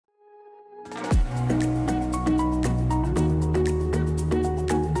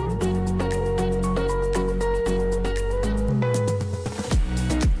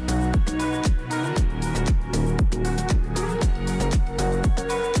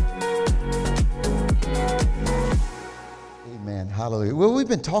Hallelujah. Well, we've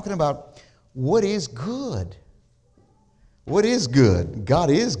been talking about what is good. What is good?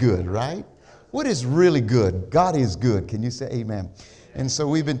 God is good, right? What is really good? God is good. Can you say amen? And so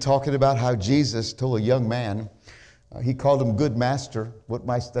we've been talking about how Jesus told a young man, he called him good master. What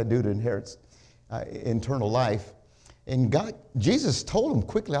must I do to inherit eternal life? And Jesus told him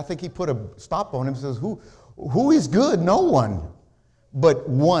quickly, I think he put a stop on him, says, who is good? No one, but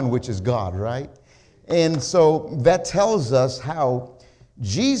one, which is God, right? And so that tells us how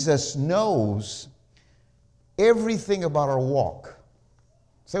Jesus knows everything about our walk.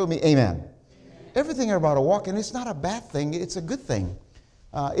 Say with me, amen. Amen. Everything about our walk, and it's not a bad thing, it's a good thing.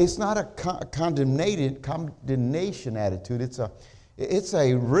 It's not a condemnation attitude. It's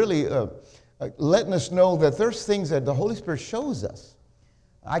a really letting us know that there's things that the Holy Spirit shows us.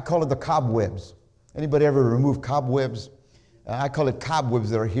 I call it the cobwebs. Anybody ever remove cobwebs? I call it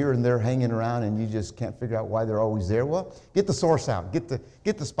cobwebs that are here and there hanging around and you just can't figure out why they're always there. Well, get the source out. Get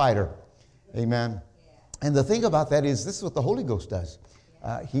the spider. Amen. And the thing about that is this is what the Holy Ghost does.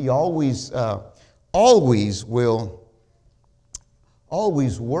 He always will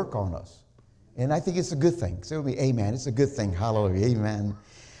work on us. And I think it's a good thing. Say with me, amen. It's a good thing. Hallelujah. Amen.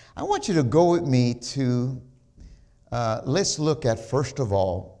 I want you to go with me to, let's look at, first of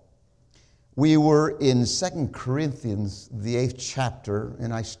all, we were in 2 Corinthians, the 8th chapter,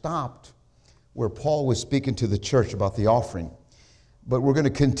 and I stopped where Paul was speaking to the church about the offering. But we're going to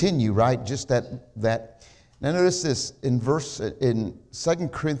continue, right? Just that. Now notice this, in 2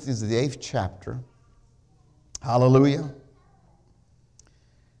 Corinthians, the 8th chapter. Hallelujah.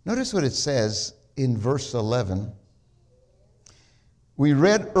 Notice what it says in verse 11. We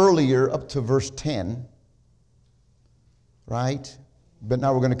read earlier up to verse 10, right? But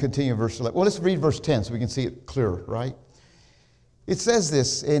now we're going to continue in verse 11. Well, let's read verse 10 so we can see it clearer, right? It says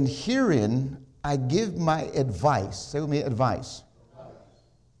this, and herein I give my advice. Say with me, advice.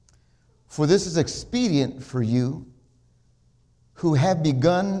 For this is expedient for you who have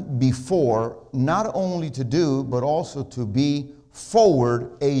begun before, not only to do, but also to be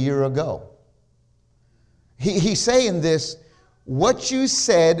forward a year ago. He's saying this, what you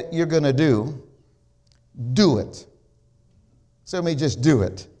said you're going to do it. So let me just do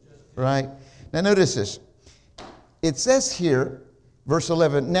it, right? Now notice this. It says here, verse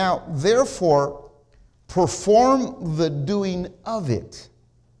 11, now therefore perform the doing of it.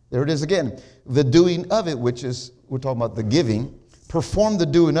 There it is again. The doing of it, which is, we're talking about the giving. Perform the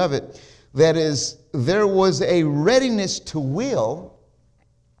doing of it. That is, there was a readiness to will,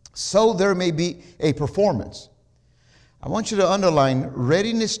 so there may be a performance. I want you to underline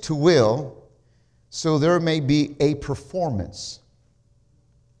readiness to will, so there may be a performance.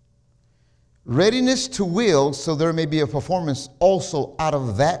 Readiness to will, so there may be a performance also out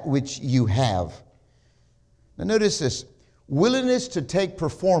of that which you have. Now notice this. Willingness to take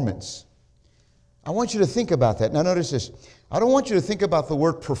performance. I want you to think about that. Now notice this. I don't want you to think about the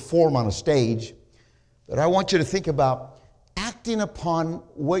word perform on a stage, but I want you to think about acting upon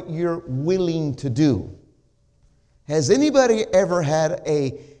what you're willing to do. Has anybody ever had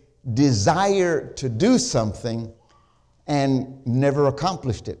a desire to do something and never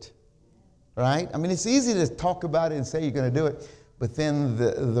accomplished it? Right? I mean, it's easy to talk about it and say you're going to do it, but then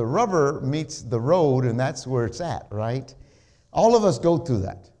the rubber meets the road and that's where it's at, right? All of us go through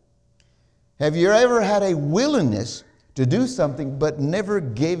that. Have you ever had a willingness to do something but never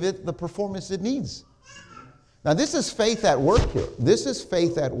gave it the performance it needs? Now, this is faith at work here. This is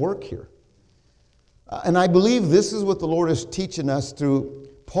faith at work here. And I believe this is what the Lord is teaching us through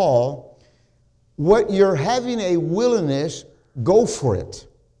Paul. What you're having a willingness, go for it.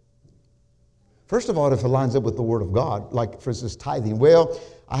 First of all, if it lines up with the Word of God, like for instance, tithing. Well,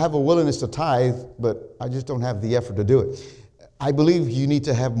 I have a willingness to tithe, but I just don't have the effort to do it. I believe you need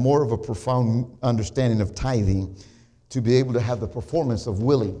to have more of a profound understanding of tithing to be able to have the performance of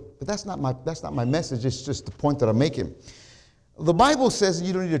willing. But that's not my message. It's just the point that I'm making. The Bible says, and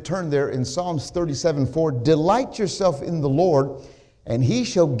you don't need to turn there, in Psalms 37:4, delight yourself in the Lord, and He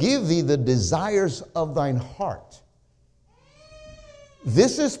shall give thee the desires of thine heart.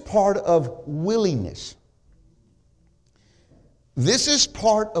 This is part of willingness. This is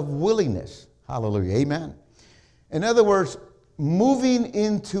part of willingness. Hallelujah. Amen. In other words, moving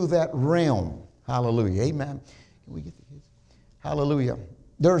into that realm. Hallelujah. Amen. Can we get the kids? Hallelujah.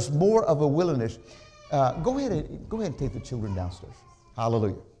 There's more of a willingness. Go ahead and take the children downstairs.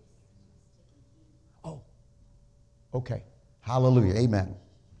 Hallelujah. Oh, okay. Hallelujah. Amen.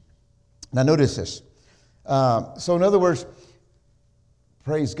 Now notice this. So in other words,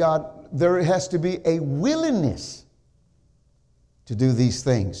 praise God, there has to be a willingness to do these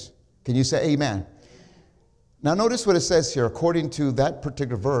things. Can you say amen? Now notice what it says here, according to that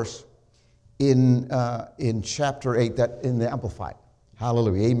particular verse in chapter 8, that in the Amplified.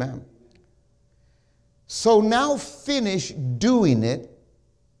 Hallelujah, amen. So now finish doing it,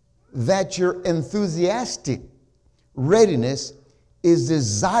 that your enthusiastic readiness is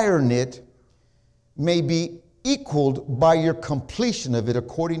desiring it may be equaled by your completion of it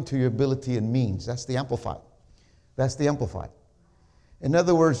according to your ability and means. That's the Amplified. That's the Amplified. In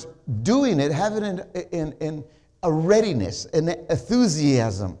other words, doing it, having in a readiness, an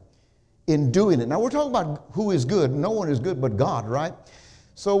enthusiasm in doing it. Now we're talking about who is good. No one is good but God, right?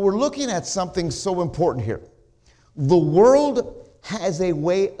 So we're looking at something so important here. The world has a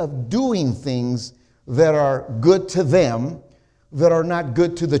way of doing things that are good to them, that are not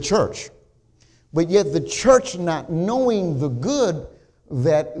good to the church. But yet the church, not knowing the good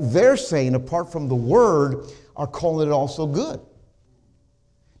that they're saying apart from the word, are calling it also good.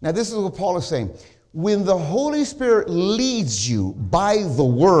 Now this is what Paul is saying. When the Holy Spirit leads you by the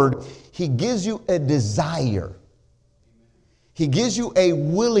word, he gives you a desire. He gives you a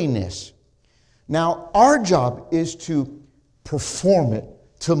willingness. Now our job is to perform it,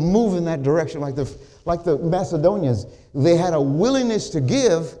 to move in that direction. Like the Macedonians, they had a willingness to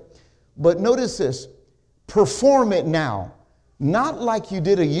give, but notice this, perform it now. Not like you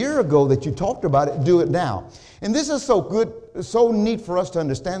did a year ago that you talked about it, do it now. And this is so good, so neat for us to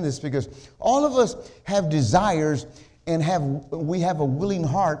understand this, because all of us have desires and we have a willing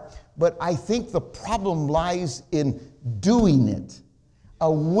heart, but I think the problem lies in doing it.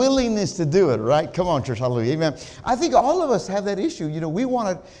 A willingness to do it, right? Come on, church, hallelujah, amen. I think all of us have that issue. We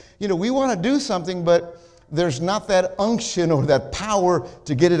want to do something, but there's not that unction or that power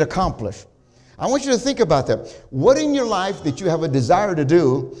to get it accomplished. I want you to think about that. What in your life that you have a desire to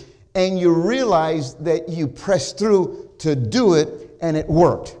do and you realize that you pressed through to do it and it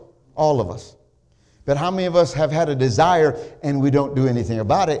worked? All of us. But how many of us have had a desire and we don't do anything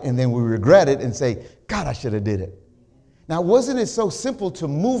about it, and then we regret it and say, God, I should have did it. Now, wasn't it so simple to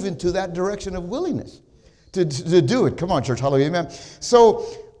move into that direction of willingness? To do it. Come on, church, hallelujah, amen. So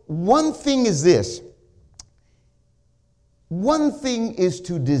one thing is this. One thing is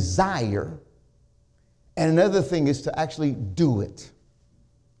to desire, and another thing is to actually do it.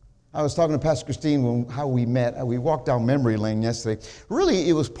 I was talking to Pastor Christine how we met. We walked down memory lane yesterday. Really,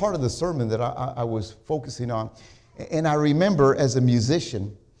 it was part of the sermon that I was focusing on. And I remember as a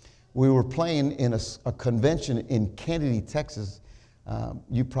musician, we were playing in a convention in Kennedy, Texas.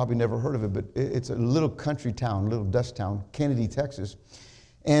 You probably never heard of it, but it's a little country town, little Dutch town, Kennedy, Texas.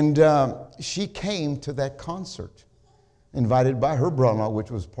 And she came to that concert, invited by her brother-in-law,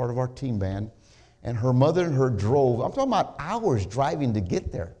 which was part of our team band. And her mother and her drove, I'm talking about hours driving to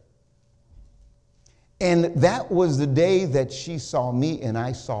get there. And that was the day that she saw me and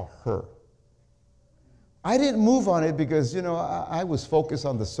I saw her. I didn't move on it because, I was focused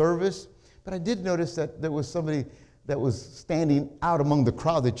on the service, but I did notice that there was somebody that was standing out among the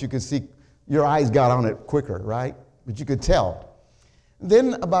crowd that you could see, your eyes got on it quicker, right? But you could tell.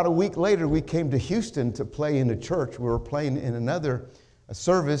 Then about a week later, we came to Houston to play in a church. We were playing in another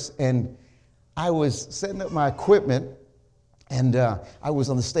service, and I was setting up my equipment, and I was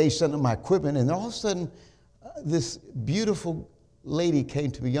on the stage setting up my equipment, and all of a sudden, this beautiful lady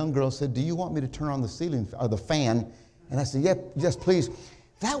came to me, a young girl, said, do you want me to turn on the ceiling or the fan? And I said, yes, please.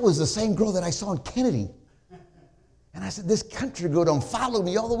 That was the same girl that I saw in Kennedy. And I said, this country girl done followed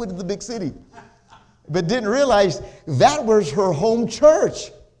me all the way to the big city. But didn't realize that was her home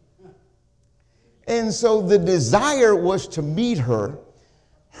church. And so the desire was to meet her.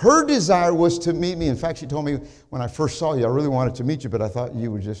 Her desire was to meet me. In fact, she told me, when I first saw you, I really wanted to meet you, but I thought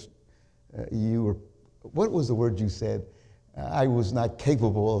you were just, what was the word you said? I was not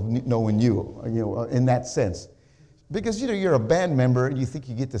capable of knowing you, in that sense. Because, you're a band member, and you think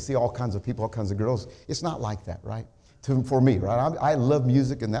you get to see all kinds of people, all kinds of girls. It's not like that, right? For me, right? I love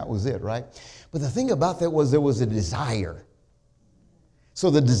music, and that was it, right? But the thing about that was there was a desire. So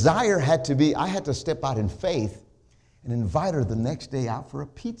the desire had to be, I had to step out in faith and invite her the next day out for a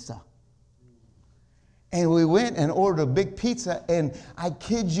pizza. And we went and ordered a big pizza, and I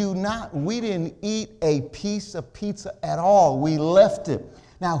kid you not, we didn't eat a piece of pizza at all. We left it.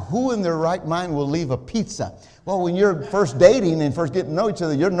 Now, who in their right mind will leave a pizza? Well, when you're first dating and first getting to know each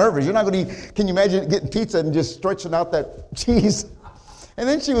other, you're nervous. You're not going to eat. Can you imagine getting pizza and just stretching out that cheese? And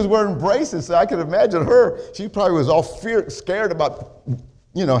then she was wearing braces, so I could imagine her. She probably was all scared about,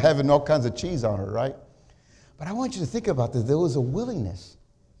 having all kinds of cheese on her, right? But I want you to think about this. There was a willingness.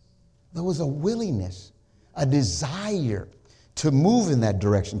 There was a willingness, a desire to move in that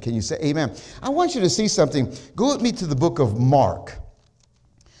direction. Can you say amen? I want you to see something. Go with me to the book of Mark.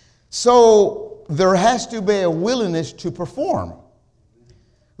 So there has to be a willingness to perform.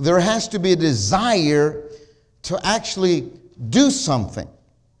 There has to be a desire to actually do something.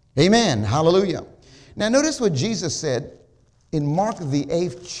 Amen. Hallelujah. Now notice what Jesus said in Mark the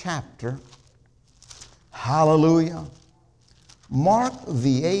 8th chapter. Hallelujah. Mark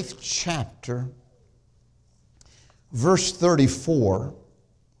the 8th chapter, verse 34.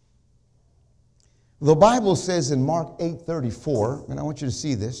 The Bible says in Mark 8:34, and I want you to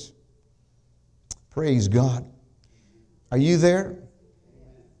see this. Praise God. Are you there?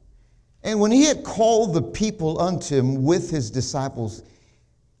 And when he had called the people unto him with his disciples,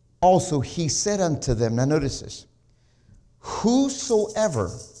 also he said unto them, now notice this, whosoever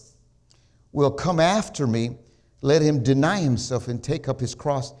will come after me, let him deny himself and take up his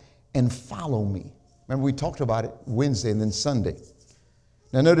cross and follow me. Remember, we talked about it Wednesday and then Sunday.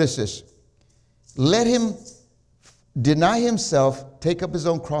 Now notice this. Let him deny himself, take up his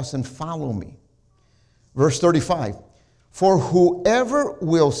own cross and follow me. Verse 35. For whoever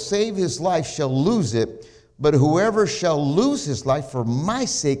will save his life shall lose it, but whoever shall lose his life for my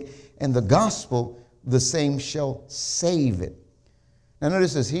sake and the gospel, the same shall save it. Now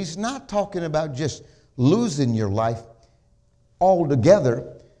notice this. He's not talking about just losing your life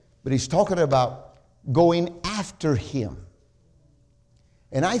altogether, but he's talking about going after him.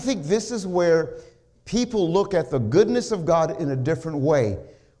 And I think this is where people look at the goodness of God in a different way.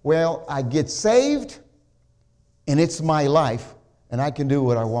 Well, I get saved, and it's my life, and I can do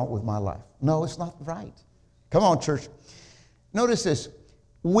what I want with my life. No, it's not right. Come on, church. Notice this.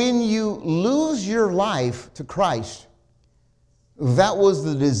 When you lose your life to Christ, that was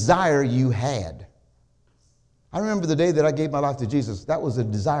the desire you had. I remember the day that I gave my life to Jesus. That was a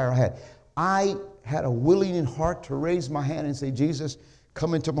desire I had. I had a willing heart to raise my hand and say, Jesus,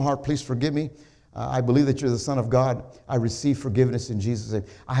 come into my heart. Please forgive me. I believe that you're the Son of God. I receive forgiveness in Jesus' name.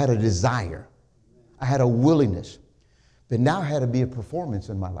 I had a desire. I had a willingness. But now had to be a performance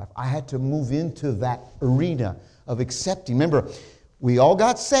in my life. I had to move into that arena of accepting. Remember, we all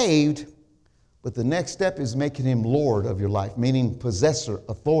got saved, but the next step is making him Lord of your life, meaning possessor,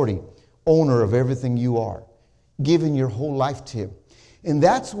 authority, owner of everything you are, giving your whole life to him. And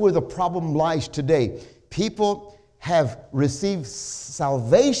that's where the problem lies today. People have received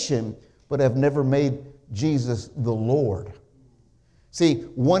salvation, but have never made Jesus the Lord. See,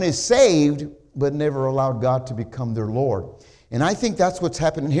 one is saved, but never allowed God to become their Lord. And I think that's what's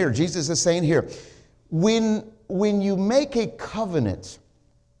happening here. Jesus is saying here, when you make a covenant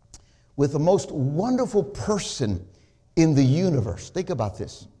with the most wonderful person in the universe, think about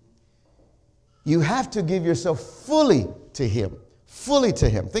this. You have to give yourself fully to him. Fully to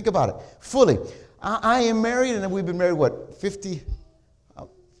him. Think about it. Fully. I am married, and we've been married, what, 50? How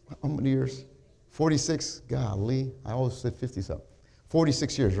many years? 46? Golly. I always said 50-something.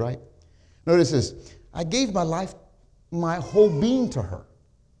 46 years, right? Notice this. I gave my life, my whole being to her.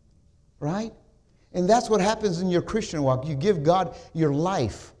 Right? And that's what happens in your Christian walk. You give God your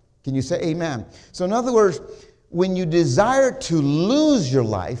life. Can you say amen? So in other words, when you desire to lose your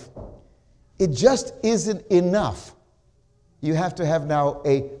life, it just isn't enough. You have to have now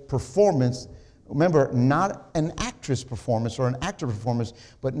a performance. Remember, not an actress performance or an actor performance,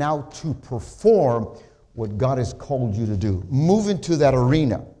 but now to perform what God has called you to do. Move into that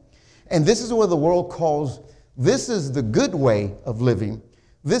arena. And this is what the world calls, this is the good way of living.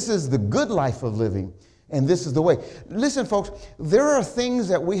 This is the good life of living. And this is the way. Listen, folks, there are things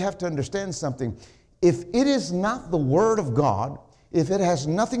that we have to understand something. If it is not the Word of God, if it has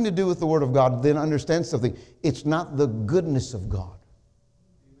nothing to do with the Word of God, then understand something. It's not the goodness of God.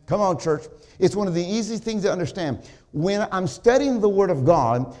 Come on, church. It's one of the easy things to understand. When I'm studying the Word of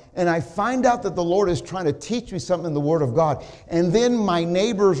God and I find out that the Lord is trying to teach me something in the Word of God, and then my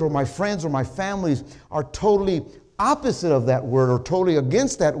neighbors or my friends or my families are totally opposite of that word or totally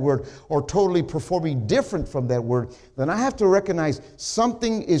against that word or totally performing different from that word, then I have to recognize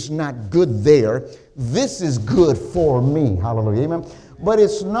something is not good there. This is good for me. Hallelujah. Amen. But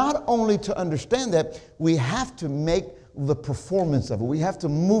it's not only to understand that, we have to make the performance of it. We have to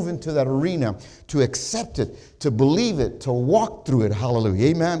move into that arena to accept it, to believe it, to walk through it. Hallelujah.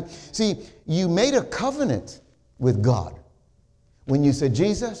 Amen. See, you made a covenant with God. When you said,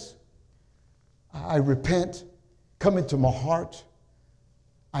 Jesus, I repent. Come into my heart.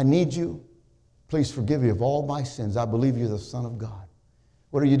 I need you. Please forgive me of all my sins. I believe you're the Son of God.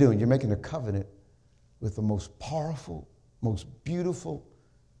 What are you doing? You're making a covenant with the most powerful, most beautiful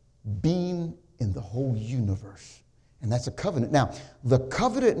being in the whole universe. And that's a covenant. Now, the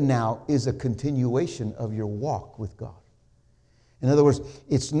covenant now is a continuation of your walk with God. In other words,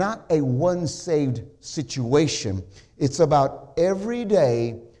 it's not a once saved situation. It's about every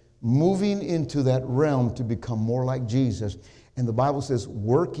day moving into that realm to become more like Jesus. And the Bible says,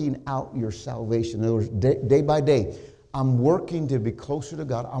 working out your salvation. In other words, day by day, I'm working to be closer to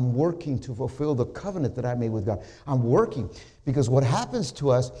God. I'm working to fulfill the covenant that I made with God. I'm working because what happens to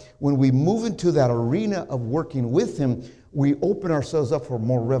us when we move into that arena of working with Him, we open ourselves up for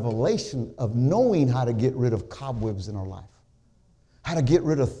more revelation of knowing how to get rid of cobwebs in our life, how to get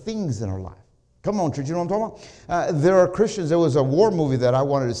rid of things in our life. Come on, church, you know what I'm talking about? There are Christians. There was a war movie that I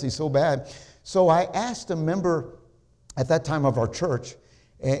wanted to see so bad. So I asked a member at that time of our church,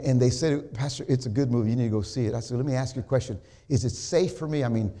 and they said, Pastor, it's a good movie. You need to go see it. I said, let me ask you a question. Is it safe for me? I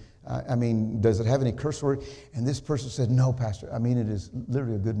mean, does it have any curse word? And this person said, no, Pastor. I mean, it is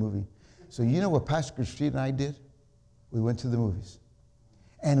literally a good movie. So you know what Pastor Christine and I did? We went to the movies.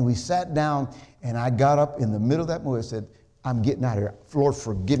 And we sat down, and I got up in the middle of that movie and said, I'm getting out of here. Lord,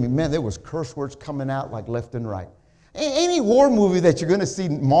 forgive me. Man, there was curse words coming out like left and right. Any war movie that you're going to see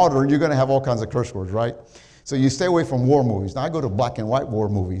modern, you're going to have all kinds of curse words, right? So you stay away from war movies. Now, I go to black and white war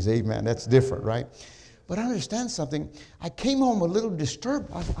movies. Amen. That's different, right? But I understand something. I came home a little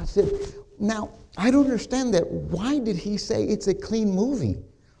disturbed. I said, now, I don't understand that. Why did he say it's a clean movie?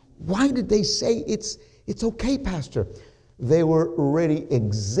 Why did they say it's okay, Pastor? They were already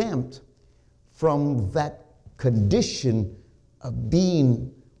exempt from that condition of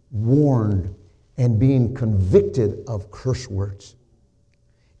being warned and being convicted of curse words.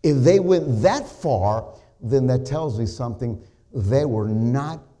 If they went that far, then that tells me something. They were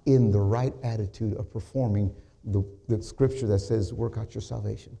not in the right attitude of performing the scripture that says, work out your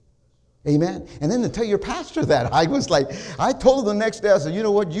salvation. Amen. And then to tell your pastor that, I was like, I told him the next day, I said, you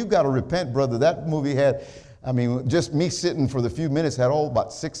know what, you got to repent, brother. That movie had, just me sitting for the few minutes had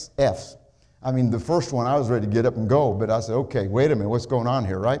about 6 Fs. The first one, I was ready to get up and go, but I said, okay, wait a minute, what's going on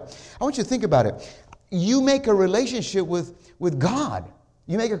here, right? I want you to think about it. You make a relationship with God.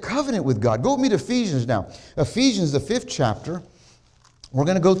 You make a covenant with God. Go with me to Ephesians now. Ephesians, the 5th chapter. We're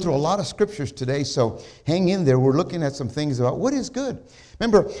going to go through a lot of scriptures today, so hang in there. We're looking at some things about what is good.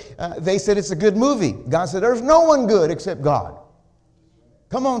 Remember, they said it's a good movie. God said, there's no one good except God.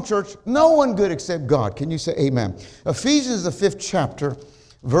 Come on, church. No one good except God. Can you say amen? Ephesians, the 5th chapter,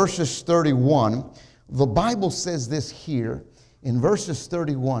 verses 31. The Bible says this here in verses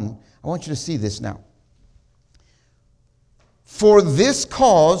 31. I want you to see this now. For this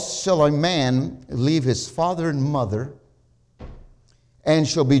cause shall a man leave his father and mother, and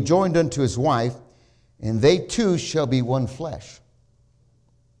shall be joined unto his wife, and they two shall be one flesh.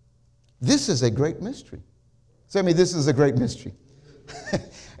 This is a great mystery. Say me, this is a great mystery.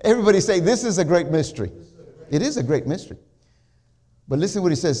 Everybody say, this is a great mystery. It is a great mystery. But listen to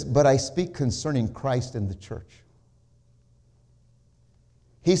what he says, but I speak concerning Christ and the church.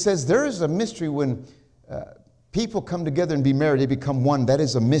 He says there is a mystery when people come together and be married, they become one. That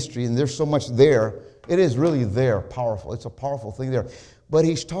is a mystery, and there's so much there. It is really there, powerful. It's a powerful thing there. But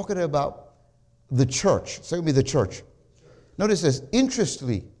he's talking about the church. Say with me, the church. Notice this,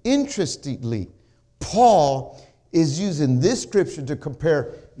 interestingly, Paul is using this scripture to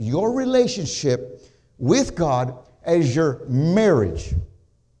compare your relationship with God as your marriage.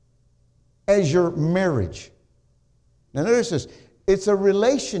 As your marriage. Now notice this. It's a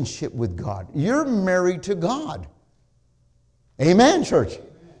relationship with God. You're married to God. Amen, church.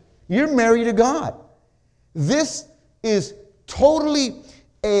 You're married to God. This is totally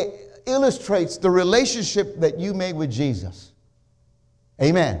illustrates the relationship that you made with Jesus.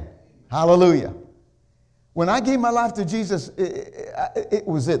 Amen. Hallelujah. When I gave my life to Jesus, it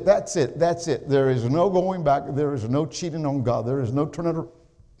was it. That's it. That's it. There is no going back. There is no cheating on God. There is no turning around.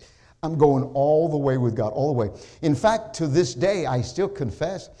 I'm going all the way with God, all the way. In fact, to this day, I still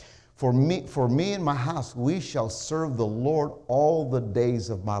confess, for me and my house, we shall serve the Lord all the days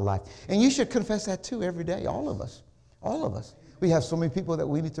of my life. And you should confess that too every day, all of us. All of us. We have so many people that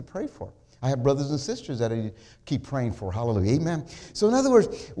we need to pray for. I have brothers and sisters that I need to keep praying for. Hallelujah. Amen. So in other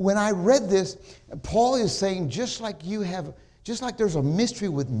words, when I read this, Paul is saying just like there's a mystery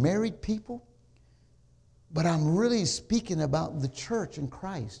with married people, but I'm really speaking about the church and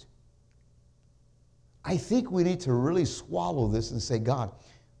Christ. I think we need to really swallow this and say, God,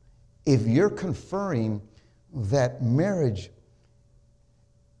 if you're conferring that marriage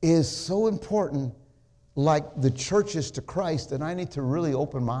is so important like the church is to Christ, then I need to really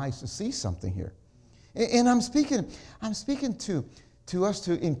open my eyes to see something here. And I'm speaking to us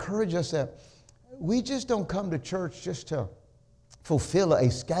to encourage us that we just don't come to church just to fulfill a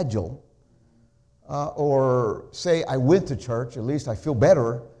schedule or say, I went to church, at least I feel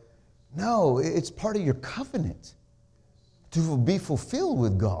better. No, it's part of your covenant. to be fulfilled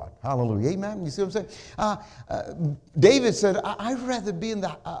with God. Hallelujah. Amen. You see what I'm saying? David said, I'd rather be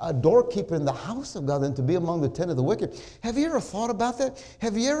a doorkeeper in the house of God than to be among the tent of the wicked. Have you ever thought about that?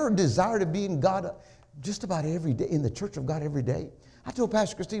 Have you ever desired to be in God just about every day, in the church of God every day? I told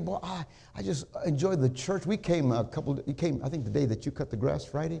Pastor Christine, boy, I just enjoyed the church. We came you came, I think, the day that you cut the grass,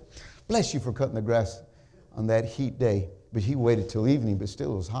 Friday. Bless you for cutting the grass on that heat day. But he waited till evening, but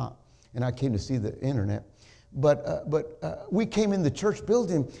still it was hot. And I came to see the internet. But we came in the church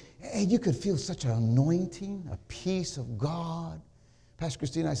building, and you could feel such an anointing, a peace of God. Pastor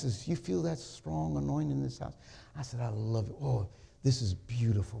Christine, I says, you feel that strong anointing in this house? I said, I love it. Oh, this is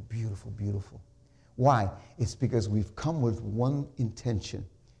beautiful, beautiful, beautiful. Why? It's because we've come with one intention,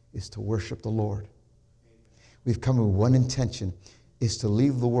 is to worship the Lord. We've come with one intention, is to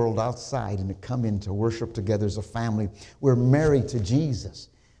leave the world outside and to come in to worship together as a family. We're married to Jesus.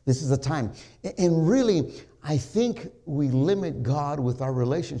 This is the time. And really, I think we limit God with our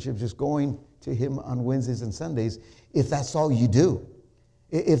relationship just going to Him on Wednesdays and Sundays if that's all you do.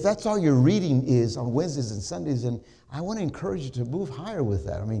 If that's all your reading is on Wednesdays and Sundays, and I want to encourage you to move higher with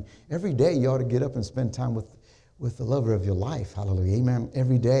that. I mean, every day you ought to get up and spend time with the lover of your life. Hallelujah. Amen.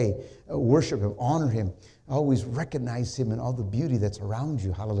 Every day, worship Him, honor Him. Always recognize Him and all the beauty that's around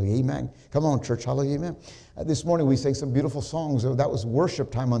you. Hallelujah. Amen. Come on, church. Hallelujah. Amen. This morning we sang some beautiful songs. That was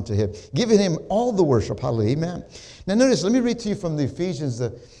worship time unto Him. Giving Him all the worship. Hallelujah. Amen. Now notice, let me read to you from the Ephesians,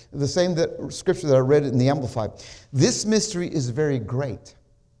 the same scripture that I read in the Amplified. This mystery is very great,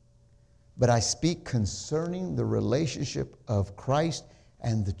 but I speak concerning the relationship of Christ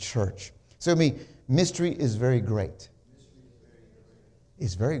and the church. So mystery is very great.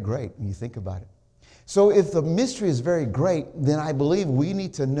 It's very great when you think about it. So if the mystery is very great, then I believe we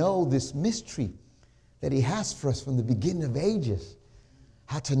need to know this mystery that He has for us from the beginning of ages,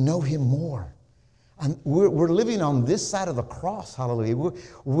 how to know Him more. And we're living on this side of the cross, hallelujah.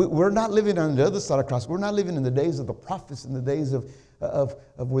 We're not living on the other side of the cross. We're not living in the days of the prophets, in the days of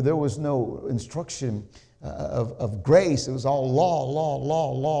where there was no instruction of grace. It was all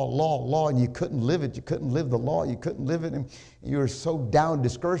law, and you couldn't live it. You couldn't live the law. You couldn't live it, and you were so down,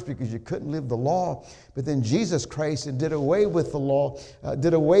 discouraged because you couldn't live the law. But then Jesus Christ did away with the law,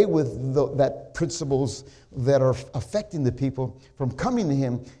 did away with that principles that are affecting the people from coming to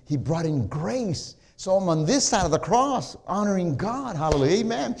Him. He brought in grace. So I'm on this side of the cross, honoring God, hallelujah,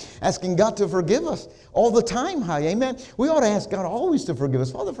 amen, asking God to forgive us all the time, amen. We ought to ask God always to forgive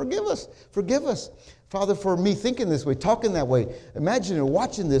us. Father, forgive us, forgive us. Father, for me thinking this way, talking that way, imagining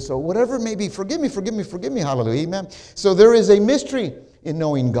watching this, or whatever it may be, forgive me, forgive me, forgive me, hallelujah, amen. So there is a mystery in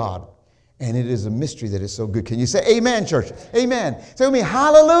knowing God, and it is a mystery that is so good. Can you say amen, church? Amen. Say with me,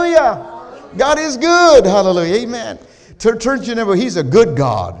 hallelujah. God is good, hallelujah, amen. Turn to your neighbor, He's a good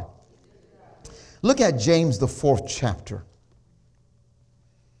God. Look at James, the 4th chapter.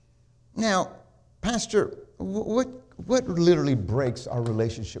 Now, Pastor, what literally breaks our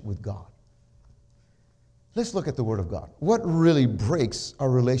relationship with God? Let's look at the Word of God. What really breaks our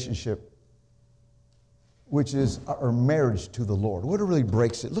relationship, which is our marriage to the Lord? What really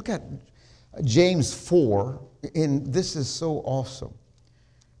breaks it? Look at James 4, and this is so awesome.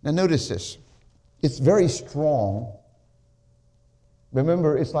 Now, notice this. It's very strong.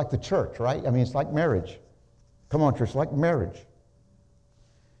 Remember, it's like the church, right? I mean, it's like marriage. Come on, church, like marriage.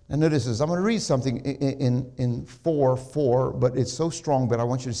 Now notice this. I'm going to read something in 4:4, but it's so strong, but I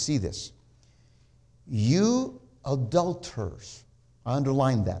want you to see this. You adulterers, I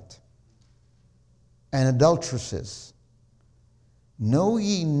underline that, and adulteresses, know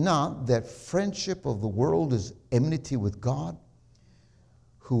ye not that friendship of the world is enmity with God?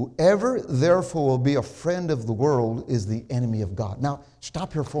 Whoever therefore will be a friend of the world is the enemy of God. Now,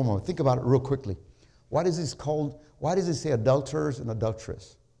 stop here for a moment. Think about it real quickly. Why does it say adulterers and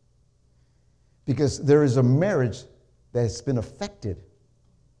adulteress? Because there is a marriage that's been affected.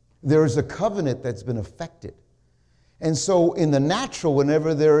 There is a covenant that's been affected. And so in the natural,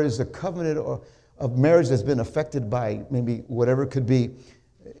 whenever there is a covenant of marriage that's been affected by maybe whatever it could be,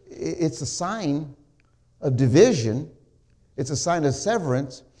 it's a sign of division. It's a sign of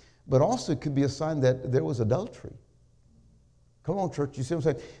severance, but also it could be a sign that there was adultery. Come on, church, you see what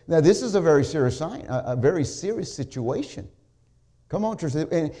I'm saying? Now, this is a very serious sign, a very serious situation. Come on, church.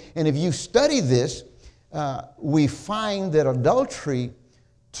 And if you study this, we find that adultery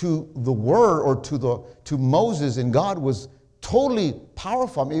to the Word or to Moses and God was totally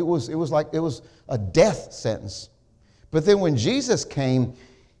powerful. I mean, it was a death sentence. But then when Jesus came,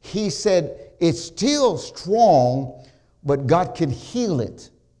 He said, it's still strong, but God can heal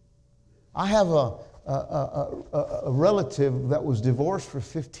it. I have a relative that was divorced for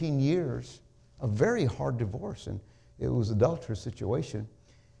 15 years, a very hard divorce. And It was an adulterous situation.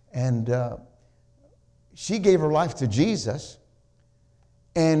 And she gave her life to Jesus.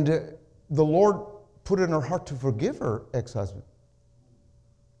 And the Lord put it in her heart to forgive her ex-husband.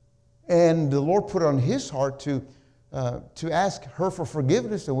 And the Lord put it on his heart to ask her for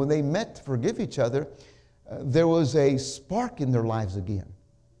forgiveness. And when they met to forgive each other, there was a spark in their lives again.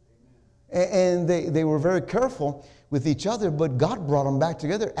 And they were very careful with each other, but God brought them back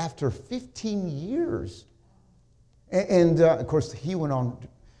together after 15 years. And of course, he went on,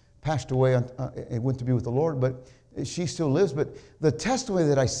 passed away, and went to be with the Lord, but she still lives. But the testimony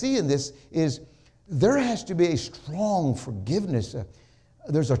that I see in this is there has to be a strong forgiveness.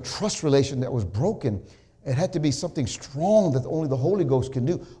 There's a trust relation that was broken. It had to be something strong that only the Holy Ghost can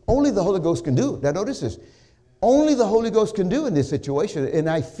do. Only the Holy Ghost can do. Now notice this. Only the Holy Ghost can do in this situation, and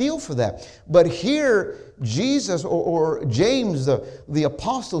I feel for that. But here, Jesus or James, the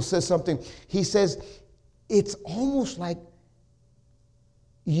apostle, says something. He says, it's almost like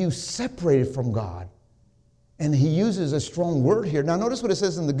you separated from God. And he uses a strong word here. Now notice what it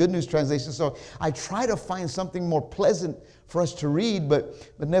says in the Good News translation. So I try to find something more pleasant for us to read, but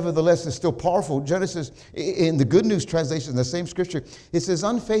nevertheless it's still powerful. Genesis, in the Good News translation, the same scripture, it says,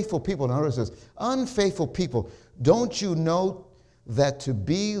 unfaithful people. Now notice this, unfaithful people, don't you know that to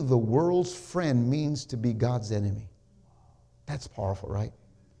be the world's friend means to be God's enemy? That's powerful, right?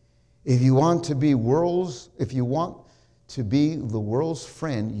 If you want to be the world's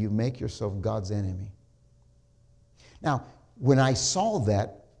friend, you make yourself God's enemy. Now, when I saw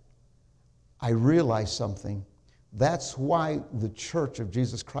that, I realized something. That's why the Church of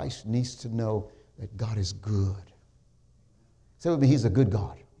Jesus Christ needs to know that God is good. Say with me, He's a good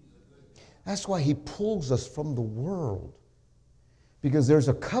God. That's why He pulls us from the world. Because there's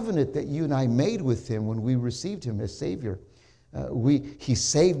a covenant that you and I made with Him when we received Him as Savior. He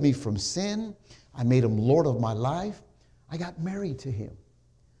saved me from sin. I made Him Lord of my life. I got married to Him.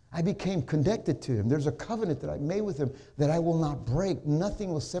 I became connected to Him. There's a covenant that I made with Him that I will not break.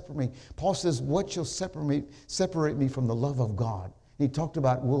 Nothing will separate me. Paul says, what shall separate me from the love of God? And he talked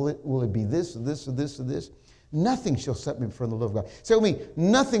about, will it be this or this or this or this? Nothing shall separate me from the love of God. Say with me,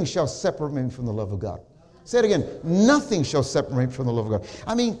 nothing shall separate me from the love of God. Say it again. Nothing shall separate me from the love of God.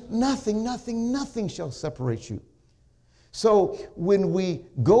 I mean, nothing shall separate you. So when we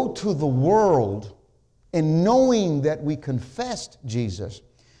go to the world and knowing that we confessed Jesus,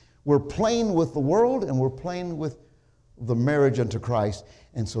 we're playing with the world and we're playing with the marriage unto Christ.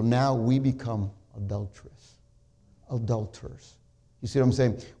 And so now we become adulterers. You see what I'm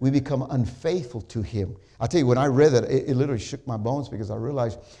saying? We become unfaithful to Him. I'll tell you, when I read that, it literally shook my bones because I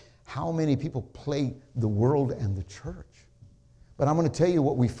realized how many people play the world and the church. But I'm going to tell you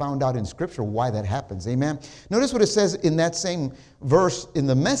what we found out in Scripture, why that happens. Amen? Notice what it says in that same verse in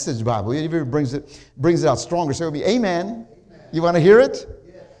the Message Bible. It even brings it out stronger. So it would be, amen. You want to hear it?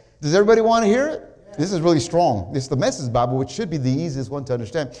 Does everybody want to hear it? Yeah. This is really strong. It's the Message Bible, which should be the easiest one to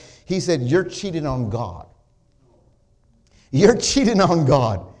understand. He said, you're cheating on God. You're cheating on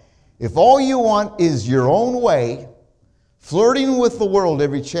God. If all you want is your own way, flirting with the world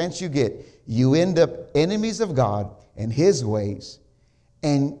every chance you get, you end up enemies of God and His ways.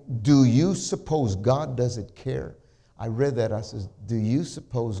 And do you suppose God doesn't care? I read that. I said, do you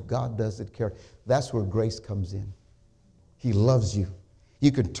suppose God doesn't care? That's where grace comes in. He loves you.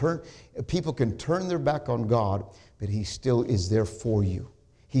 People can turn their back on God, but He still is there for you.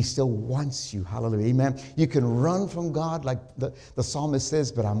 He still wants you. Hallelujah. Amen. You can run from God like the psalmist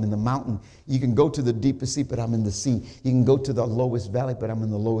says, but I'm in the mountain. You can go to the deepest sea, but I'm in the sea. You can go to the lowest valley, but I'm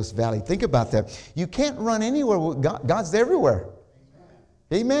in the lowest valley. Think about that. You can't run anywhere with God. God's everywhere.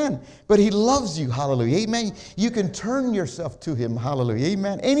 Amen. But He loves you. Hallelujah. Amen. You can turn yourself to Him. Hallelujah.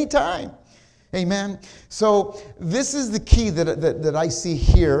 Amen. Anytime. Amen. So this is the key that I see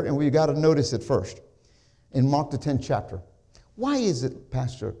here, and we've got to notice it first. In Mark the 10th chapter. Why is it,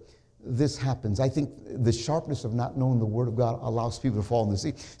 Pastor, this happens? I think the sharpness of not knowing the Word of God allows people to fall in the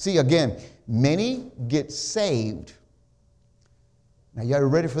sea. See, again, many get saved. Now, you are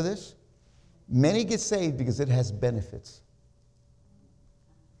ready for this? Many get saved because it has benefits.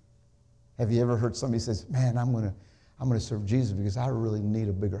 Have you ever heard somebody says, man, I'm going to serve Jesus because I really need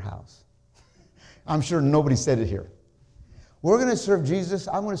a bigger house? I'm sure nobody said it here. We're going to serve Jesus.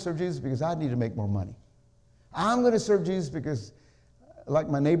 I'm going to serve Jesus because I need to make more money. I'm going to serve Jesus because, like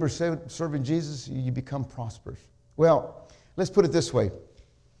my neighbor said, serving Jesus, you become prosperous. Well, let's put it this way.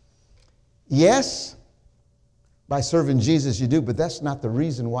 Yes, by serving Jesus you do, but that's not the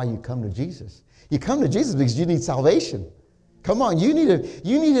reason why you come to Jesus. You come to Jesus because you need salvation. Come on, you need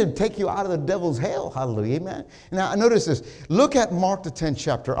to take you out of the devil's hell. Hallelujah, amen. Now, notice this. Look at Mark the 10th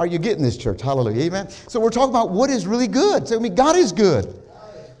chapter. Are you getting this, church? Hallelujah, amen. So we're talking about what is really good. So, God is good.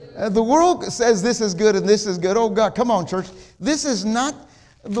 The world says this is good and this is good. Oh, God, come on, church. This is not,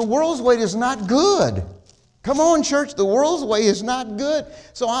 the world's way is not good. Come on, church. The world's way is not good.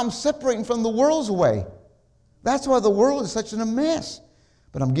 So I'm separating from the world's way. That's why the world is such a mess.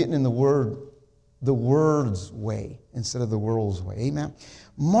 But I'm getting in the word's way instead of the world's way. Amen.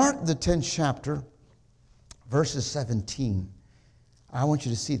 Mark the 10th chapter, verses 17. I want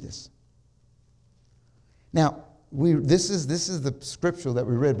you to see this. Now, this is the scripture that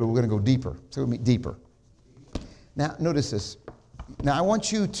we read, but we're going to go deeper. So we'll meet deeper. Now, notice this. Now, I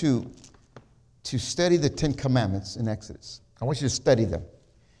want you to study the 10 Commandments in Exodus. I want you to study them.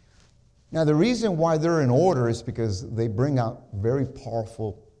 Now, the reason why they're in order is because they bring out very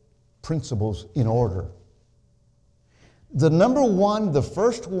powerful principles in order. The number one, the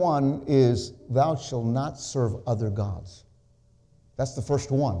first one is, thou shalt not serve other gods. That's the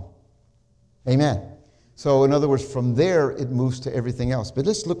first one. Amen. So, in other words, from there, it moves to everything else. But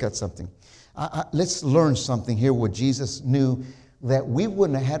let's look at something. Let's learn something here, what Jesus knew that we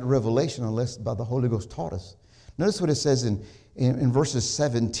wouldn't have had revelation unless by the Holy Ghost taught us. Notice what it says in verses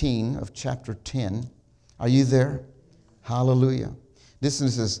 17 of chapter 10. Are you there? Hallelujah. This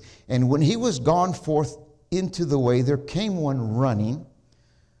says, and when he was gone forth into the way, there came one running.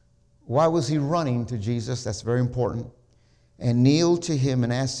 Why was he running to Jesus? That's very important. And kneeled to him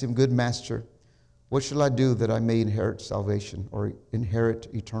and asked him, good master, what shall I do that I may inherit salvation or inherit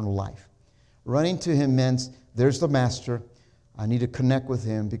eternal life? Running to him means, there's the master. I need to connect with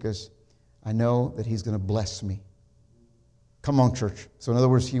him because I know that he's going to bless me. Come on, church. So in other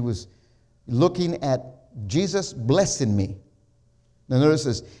words, he was looking at Jesus blessing me. Now notice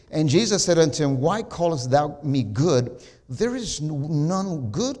this. And Jesus said unto him, why callest thou me good? There is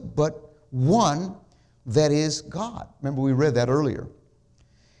none good but one, that is God. Remember, we read that earlier.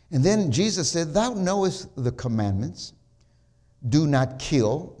 And then Jesus said, thou knowest the commandments. Do not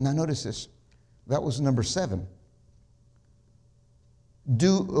kill. Now notice this. That was number 7.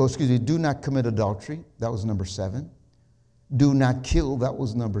 Do not commit adultery. That was number 7. Do not kill. That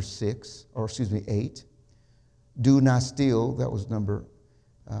was number 8. Do not steal. That was number,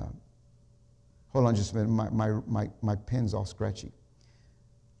 hold on just a minute. My pen's all scratchy.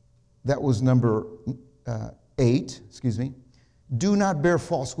 That was number 8, Do not bear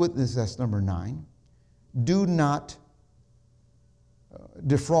false witness. That's number 9. Do not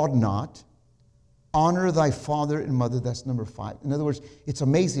defraud not. Honor thy father and mother. That's number 5. In other words, it's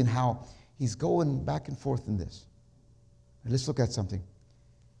amazing how he's going back and forth in this. Let's look at something.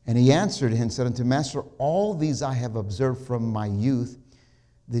 And he answered and said unto him, Master, all these I have observed from my youth.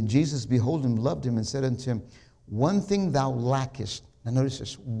 Then Jesus, beholding him, loved him and said unto him, one thing thou lackest. Now notice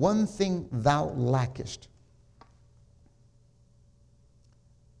this. One thing thou lackest.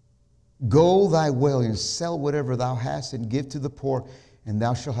 Go thy way and sell whatever thou hast and give to the poor, and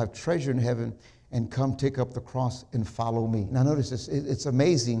thou shalt have treasure in heaven, and come take up the cross and follow me. Now notice this. It's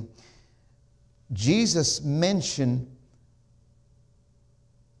amazing. Jesus mentioned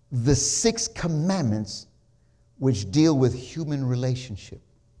the 6 commandments which deal with human relationship.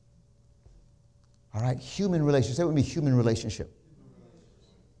 All right, human relationship. Say with me, human relationship.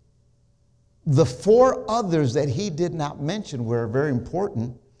 The 4 others that he did not mention were very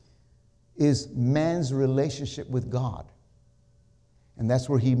important is man's relationship with God. And that's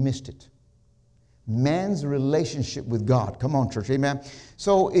where he missed it. Man's relationship with God. Come on, church, amen.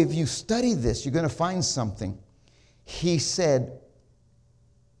 So if you study this, you're going to find something. He said,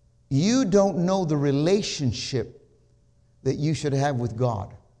 you don't know the relationship that you should have with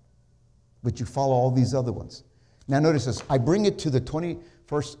God, but you follow all these other ones. Now notice this. I bring it to the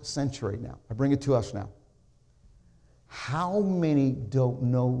 21st century now. I bring it to us now. How many don't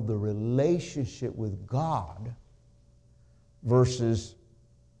know the relationship with God versus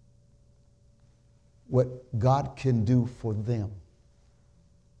what God can do for them?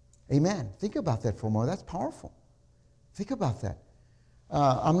 Amen. Think about that for a moment. That's powerful. Think about that.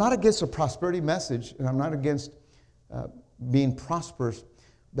 I'm not against a prosperity message, and I'm not against being prosperous,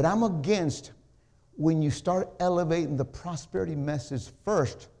 but I'm against when you start elevating the prosperity message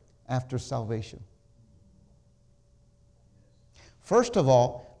first after salvation. First of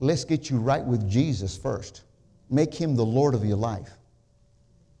all, let's get you right with Jesus first. Make him the Lord of your life.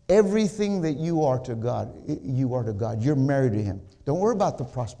 Everything that you are to God, you are to God. You're married to him. Don't worry about the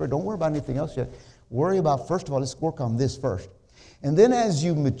prosperity. Don't worry about anything else yet. Worry about, first of all, let's work on this first. And then as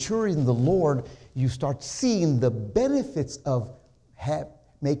you mature in the Lord, you start seeing the benefits of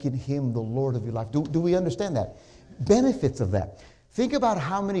making him the Lord of your life. Do we understand that? benefits of that. Think about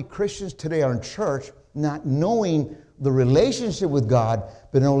how many Christians today are in church not knowing the relationship with God,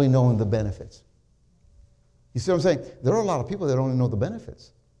 but only knowing the benefits. You see what I'm saying? There are a lot of people that only know the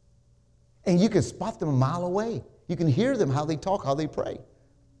benefits. And you can spot them a mile away. You can hear them, how they talk, how they pray.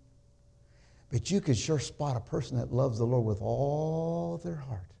 But you can sure spot a person that loves the Lord with all their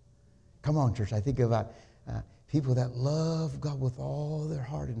heart. Come on, church. I think about people that love God with all their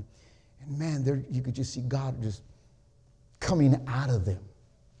heart. And man, you could just see God just coming out of them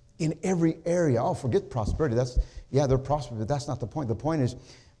in every area. Oh, forget prosperity. They're prosperous, but that's not the point. The point is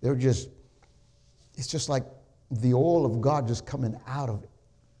it's just like the oil of God just coming out of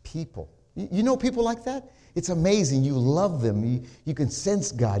people. You know people like that? It's amazing. You love them. You can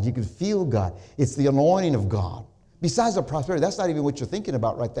sense God. You can feel God. It's the anointing of God. Besides the prosperity, that's not even what you're thinking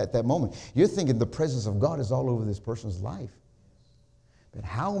about right at that moment. You're thinking the presence of God is all over this person's life. But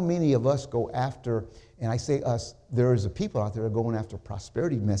how many of us go after, and I say us, there is a people out there that are going after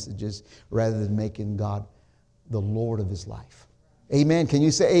prosperity messages rather than making God the Lord of his life. Amen. Can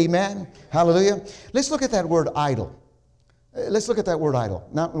you say amen? Hallelujah. Let's look at that word idol. Let's look at that word idol.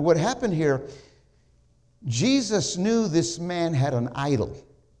 Now, what happened here, Jesus knew this man had an idol.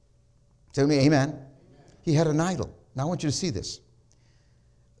 Tell me amen. He had an idol. Now, I want you to see this.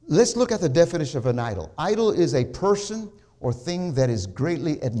 Let's look at the definition of an idol. Idol is a person or thing that is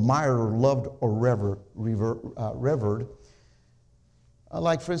greatly admired or loved or revered.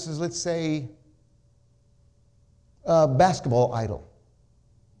 Like, for instance, let's say a basketball idol,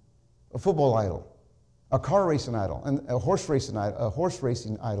 a football idol, a car racing idol, and a horse racing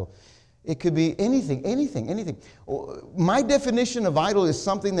idol. It could be anything. My definition of idol is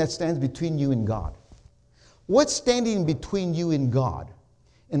something that stands between you and God. What's standing between you and God?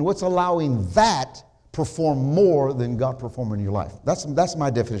 And what's allowing that perform more than God perform in your life? That's my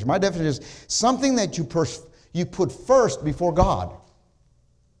definition. My definition is something that you put first before God.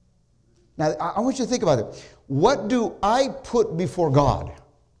 Now, I want you to think about it. What do I put before God?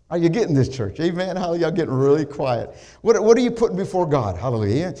 Are you getting this, church? Amen. Hallelujah. Y'all getting really quiet. What are you putting before God?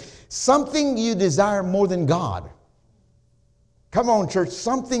 Hallelujah. Something you desire more than God. Come on, church.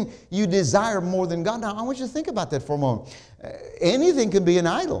 Something you desire more than God. Now, I want you to think about that for a moment. Anything can be an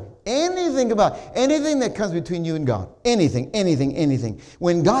idol. Anything that comes between you and God. Anything.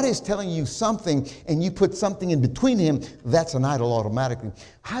 When God is telling you something and you put something in between him, that's an idol automatically.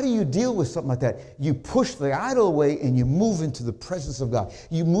 How do you deal with something like that? You push the idol away and you move into the presence of God.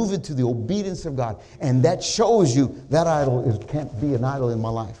 You move into the obedience of God. And that shows you that idol can't be an idol in my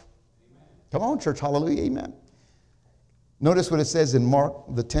life. Come on, church. Hallelujah. Amen. Notice what it says in Mark,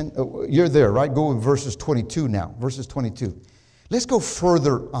 the 10th. You're there, right? Go in verses 22 now. Verses 22. Let's go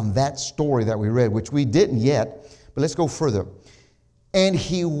further on that story that we read, which we didn't yet, but let's go further. And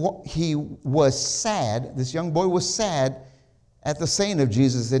he was sad. This young boy was sad at the saying of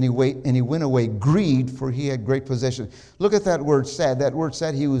Jesus, and he went away grieved, for he had great possession. Look at that word sad. That word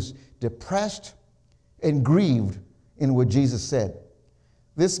sad, he was depressed and grieved in what Jesus said.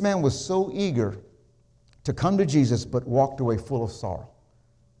 This man was so eager to come to Jesus, but walked away full of sorrow.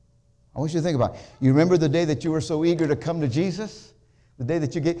 I want you to think about it. You remember the day that you were so eager to come to Jesus? The day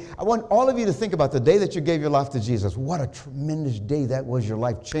that you gave. I want all of you to think about the day that you gave your life to Jesus. What a tremendous day that was. Your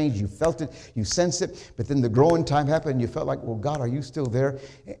life changed. You felt it. You sensed it. But then the growing time happened and you felt like, well, God, are you still there?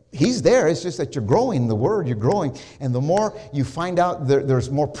 He's there. It's just that you're growing in the Word. You're growing. And the more you find out there's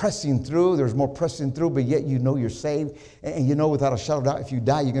more pressing through. There's more pressing through, but yet you know you're saved. And you know without a shadow of doubt, if you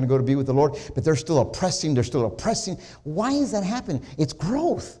die, you're going to go to be with the Lord. But there's still a pressing. There's still a pressing. Why is that happening? It's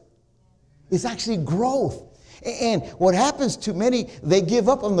growth. It's actually growth. And what happens to many, they give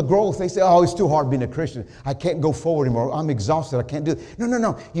up on the growth. They say, oh, it's too hard being a Christian. I can't go forward anymore. I'm exhausted. I can't do it.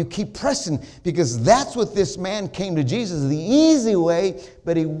 No. You keep pressing, because that's what this man came to Jesus, the easy way,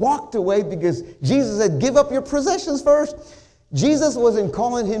 but he walked away because Jesus said, give up your possessions first. Jesus wasn't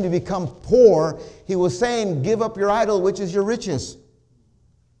calling him to become poor. He was saying, give up your idol, which is your riches,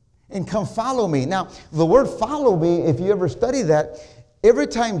 and come follow me. Now, the word follow me, if you ever study that, every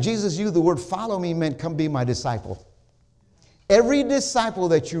time Jesus used the word follow me meant come be my disciple. Every disciple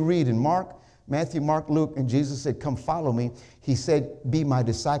that you read in Matthew, Mark, Luke, and Jesus said, come follow me. He said, be my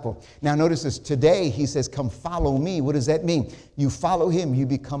disciple. Now notice this. Today he says, come follow me. What does that mean? You follow him, you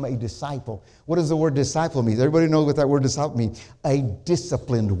become a disciple. What does the word disciple mean? Everybody knows what that word disciple means. A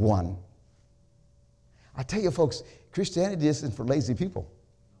disciplined one. I tell you folks, Christianity isn't for lazy people.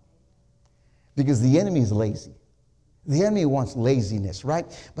 Because the enemy is lazy. The enemy wants laziness, right?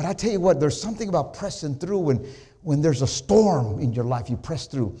 But I tell you what, there's something about pressing through When there's a storm in your life, you press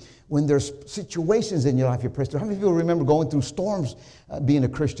through. When there's situations in your life, you press through. How many people remember going through storms being a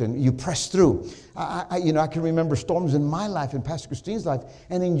Christian? You press through. I can remember storms in my life, in Pastor Christine's life,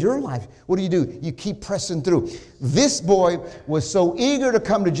 and in your life. What do? You keep pressing through. This boy was so eager to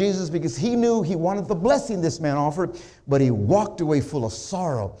come to Jesus because he knew he wanted the blessing this man offered, but he walked away full of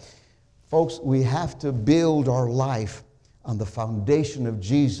sorrow. Folks, we have to build our life on the foundation of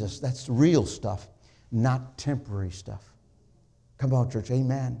Jesus. That's real stuff, not temporary stuff. Come on, church,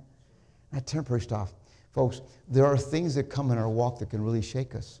 amen. Not temporary stuff. Folks, there are things that come in our walk that can really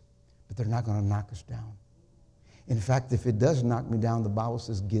shake us, but they're not going to knock us down. In fact, if it does knock me down, the Bible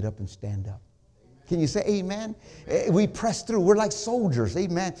says, get up and stand up. Can you say amen? We press through. We're like soldiers,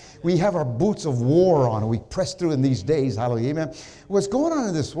 amen. We have our boots of war on, and we press through in these days, hallelujah, amen. What's going on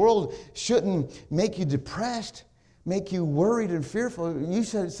in this world shouldn't make you depressed, make you worried and fearful. You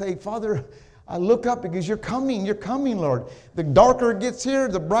should say, Father, I look up because you're coming, Lord. The darker it gets here,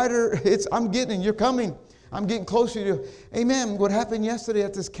 the brighter I'm getting, and you're coming. I'm getting closer to you. Amen. What happened yesterday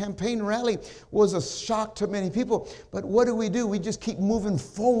at this campaign rally was a shock to many people. But what do? We just keep moving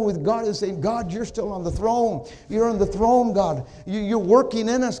forward with God and saying, God, you're still on the throne. You're on the throne, God. You're working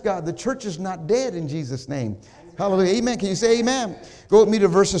in us, God. The church is not dead in Jesus' name. Hallelujah. Amen. Can you say amen? Go with me to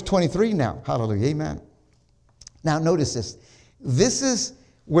verses 23 now. Hallelujah. Amen. Now notice this. This is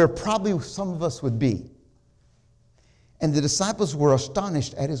where probably some of us would be. And the disciples were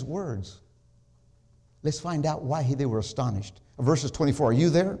astonished at his words. Let's find out why they were astonished. Verses 24, are you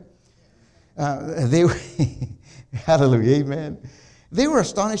there? They were hallelujah, amen. They were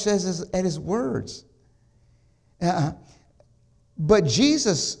astonished at his words. But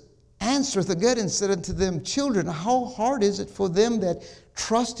Jesus answereth again and said unto them, children, how hard is it for them that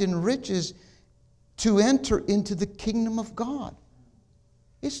trust in riches to enter into the kingdom of God?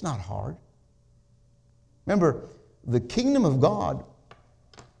 It's not hard. Remember, the kingdom of God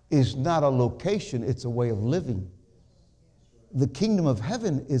is not a location, it's a way of living. The kingdom of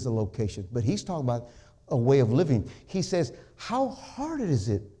heaven is a location, but he's talking about a way of living. He says, how hard is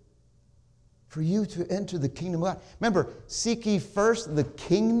it for you to enter the kingdom of God? Remember, seek ye first the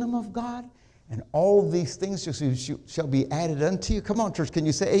kingdom of God, and all these things shall be added unto you. Come on, church, can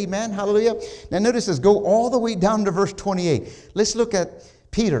you say amen? Hallelujah. Now notice this, go all the way down to verse 28. Let's look at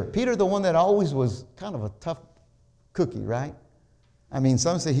Peter. Peter, the one that always was kind of a tough cookie, right? I mean,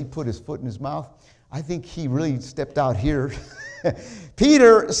 some say he put his foot in his mouth. I think he really stepped out here.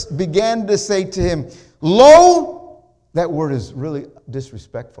 Peter began to say to him, lo, that word is really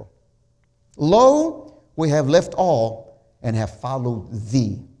disrespectful. Lo, we have left all and have followed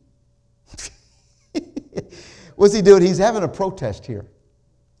thee. What's he doing? He's having a protest here.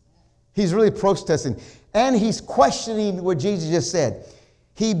 He's really protesting. And he's questioning what Jesus just said.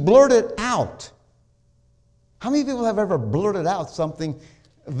 He blurted out. How many people have ever blurted out something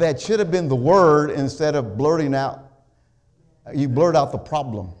that should have been the word instead of blurting out? You blurt out the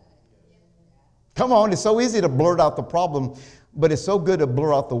problem. Come on, it's so easy to blurt out the problem, but it's so good to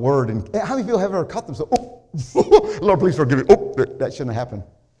blur out the word. And how many people have ever cut themselves? Oh, Lord, please forgive me. Oh, that shouldn't have happened.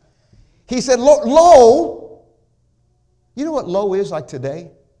 He said, lo, you know what lo is like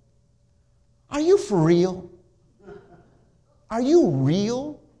today? Are you for real? Are you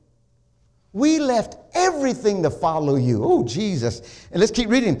real? We left everything to follow you. Oh, Jesus. And let's keep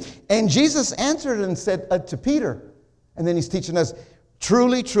reading. And Jesus answered and said to Peter, and then he's teaching us,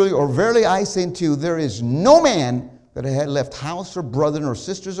 truly, truly, or verily I say unto you, there is no man that had left house or brethren or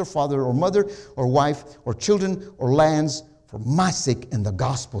sisters or father or mother or wife or children or lands for my sake and the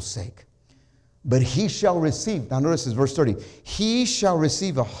gospel's sake. But he shall receive, now notice this, verse 30, he shall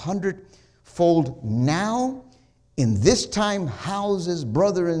receive 100-fold now in this time houses,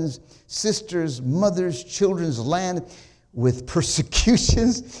 brothers, sisters, mothers, children's land with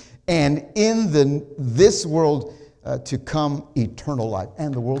persecutions, and in this world to come eternal life.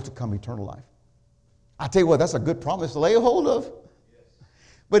 And the world to come eternal life. I tell you what, that's a good promise to lay a hold of.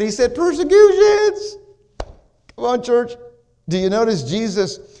 But he said persecutions. Come on, church. Do you notice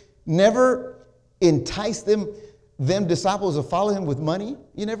Jesus never enticed them disciples to follow him with money?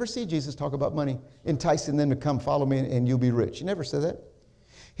 You never see Jesus talk about money, enticing them to come follow me and you'll be rich. You never said that.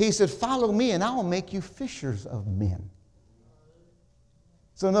 He said, follow me and I will make you fishers of men.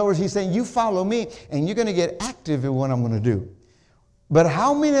 So in other words, he's saying, you follow me and you're going to get active in what I'm going to do. But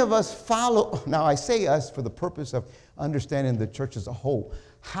how many of us follow? Now I say us for the purpose of understanding the church as a whole.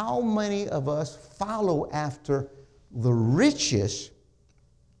 How many of us follow after the riches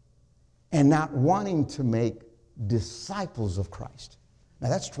and not wanting to make disciples of Christ? Now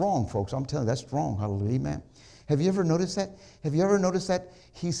that's strong, folks. I'm telling you, that's strong. Hallelujah. Amen. Have you ever noticed that? Have you ever noticed that?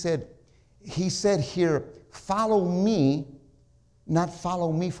 He said, he said here, follow me, not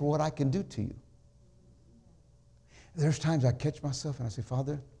follow me for what I can do to you. There's times I catch myself and I say,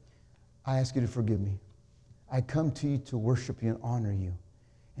 Father, I ask you to forgive me. I come to you to worship you and honor you.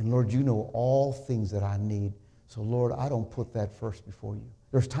 And Lord, you know all things that I need. So Lord, I don't put that first before you.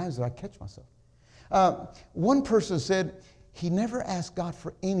 There's times that I catch myself. One person said he never asks God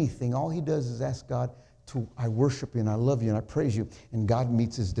for anything. All he does is ask God I worship you and I love you and I praise you. And God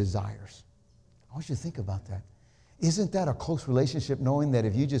meets his desires. I want you to think about that. Isn't that a close relationship, knowing that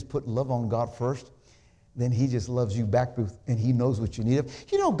if you just put love on God first, then he just loves you back and he knows what you need.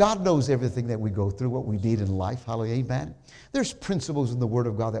 You know, God knows everything that we go through, what we need in life. Hallelujah, amen. There's principles in the Word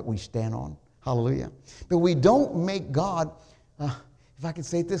of God that we stand on. Hallelujah. But we don't make God, if I can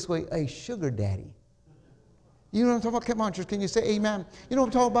say it this way, a sugar daddy. You know what I'm talking about? Come on, church, can you say amen? You know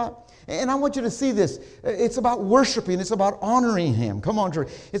what I'm talking about? And I want you to see this. It's about worshiping. It's about honoring him. Come on, church.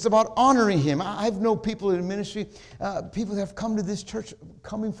 It's about honoring him. I've known people in ministry, people that have come to this church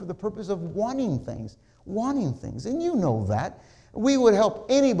coming for the purpose of wanting things. And you know that. We would help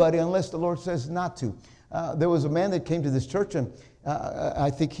anybody unless the Lord says not to. There was a man that came to this church, and I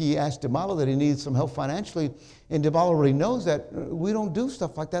think he asked Demalo that he needed some help financially. And Demalo already knows that we don't do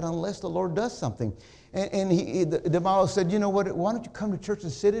stuff like that unless the Lord does something. And Demalo said, you know what, why don't you come to church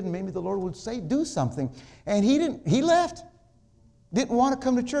and sit in, and maybe the Lord would say, do something. And he left. Didn't want to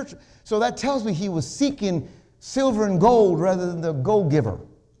come to church. So that tells me he was seeking silver and gold rather than the gold giver.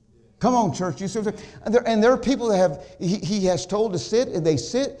 Come on, church. You see what I'm saying? And there are people that he has told to sit, and they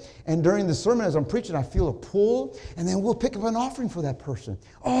sit, and during the sermon as I'm preaching, I feel a pull, and then we'll pick up an offering for that person.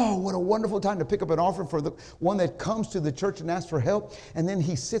 Oh, what a wonderful time to pick up an offering for the one that comes to the church and asks for help, and then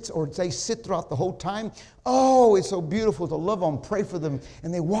he sits, or they sit throughout the whole time. Oh, it's so beautiful to love them, pray for them,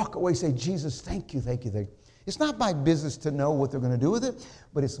 and they walk away, say, Jesus, thank you, thank you, thank you. It's not my business to know what they're going to do with it,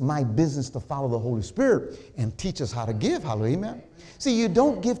 but it's my business to follow the Holy Spirit and teach us how to give. Hallelujah, amen. See, you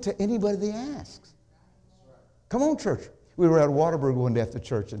don't give to anybody that asks. Come on, church. We were at Whataburger one day after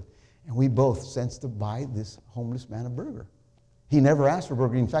church, and we both sensed to buy this homeless man a burger. He never asked for a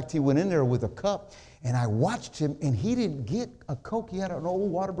burger. In fact, he went in there with a cup, and I watched him, and he didn't get a Coke. He had an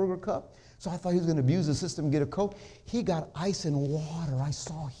old Whataburger cup, so I thought he was going to abuse the system and get a Coke. He got ice and water. I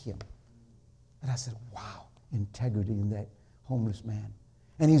saw him, and I said, wow, integrity in that homeless man.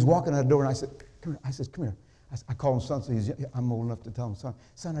 And he's walking out the door, and I said, come here. I said, come here. I call him son, so I'm old enough to tell him,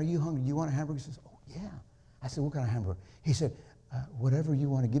 son, are you hungry? You want a hamburger? He says, oh, yeah. I said, what kind of hamburger? He said, whatever you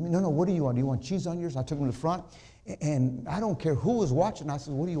want to give me. No, what do you want? Do you want cheese on yours? I took him to the front, and I don't care who was watching. I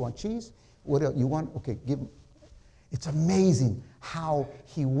said, what do you want, cheese? What else you want? Okay, give him. It's amazing how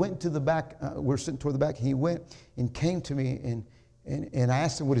he went to the back. We're sitting toward the back. He went and came to me, and I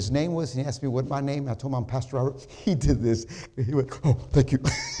asked him what his name was, and he asked me what my name. I told him I'm Pastor Robert. He did this. He went, oh, thank you.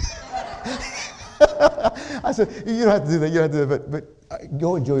 I said, you don't have to do that. You don't have to do that, but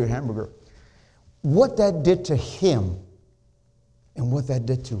go enjoy your hamburger. What that did to him, and what that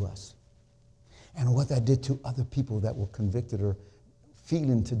did to us, and what that did to other people that were convicted or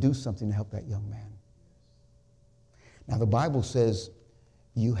feeling to do something to help that young man. Now, the Bible says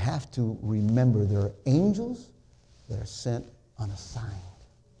you have to remember there are angels that are sent unassigned.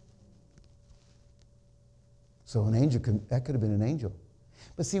 So an angel, that could have been an angel.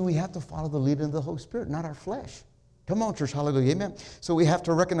 But see, we have to follow the leading of the Holy Spirit, not our flesh. Come on, church, hallelujah, amen. So we have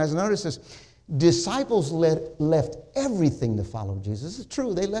to recognize, notice this, disciples left everything to follow Jesus. This is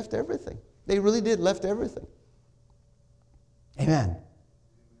true, they left everything. They really did, left everything. Amen.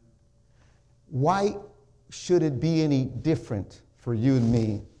 Why should it be any different for you and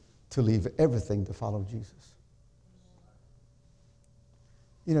me to leave everything to follow Jesus?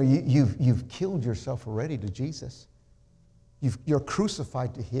 You know, you've killed yourself already to Jesus. You're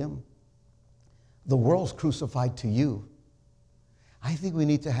crucified to him. The world's crucified to you. I think we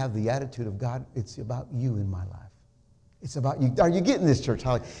need to have the attitude of, God, it's about you in my life. It's about you. Are you getting this, church?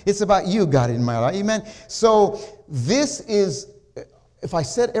 It's about you, God, in my life. Amen. So this is, if I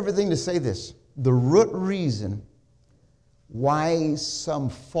said everything to say this, the root reason why some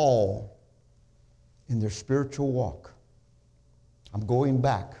fall in their spiritual walk. I'm going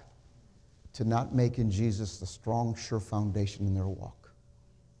back to not making Jesus the strong, sure foundation in their walk.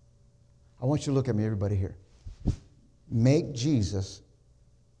 I want you to look at me, everybody here. Make Jesus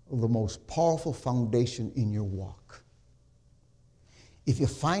the most powerful foundation in your walk. If you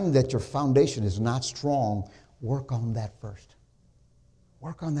find that your foundation is not strong, work on that first.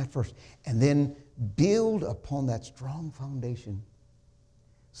 Work on that first. And then build upon that strong foundation.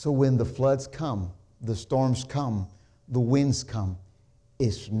 So when the floods come, the storms come, the winds come,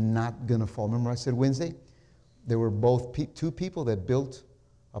 it's not going to fall. Remember I said Wednesday? There were both two people that built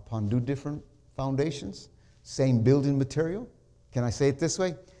upon two different foundations, same building material. Can I say it this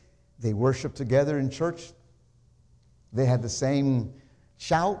way? They worshiped together in church. They had the same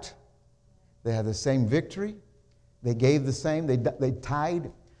shout. They had the same victory. They gave the same. They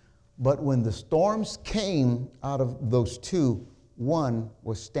tied. But when the storms came out of those two, one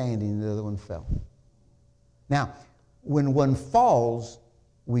was standing, the other one fell. Now, when one falls,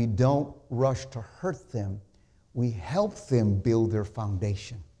 we don't rush to hurt them. We help them build their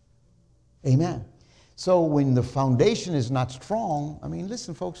foundation. Amen. So when the foundation is not strong, I mean,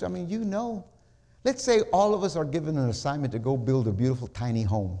 listen, folks, I mean, you know, let's say all of us are given an assignment to go build a beautiful tiny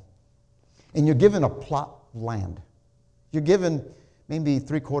home. And you're given a plot of land. You're given maybe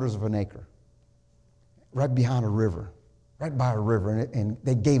 3/4 of an acre, right behind a river, right by a river, and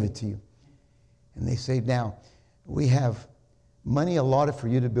they gave it to you. And they say, now, we have money allotted for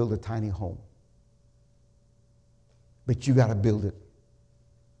you to build a tiny home. But you got to build it.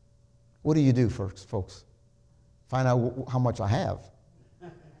 What do you do first, folks? Find out how much I have.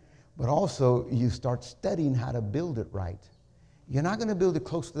 But also, you start studying how to build it right. You're not going to build it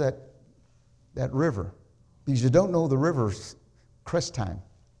close to that river because you don't know the river's crest time.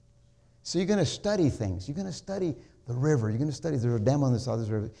 So you're going to study things. You're going to study the river. You're going to study there's a dam on this side of this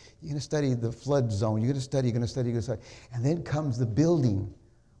river. You're going to study the flood zone. You're going to study, you're going to study, you're going to study. And then comes the building.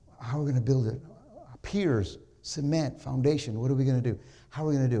 How are we going to build it? Piers, cement, foundation. What are we going to do? How are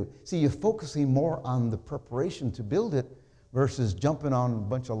we going to do it? See, you're focusing more on the preparation to build it versus jumping on a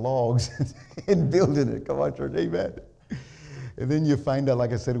bunch of logs and building it. Come on, church, amen. And then you find out,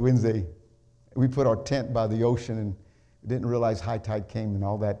 like I said Wednesday, we put our tent by the ocean and didn't realize high tide came and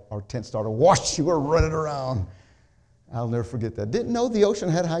all that. Our tent started washing. We were running around. I'll never forget that. Didn't know the ocean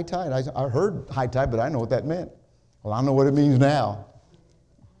had high tide. I heard high tide, but I know what that meant. Well, I know what it means now.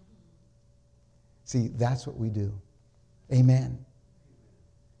 See, that's what we do. Amen.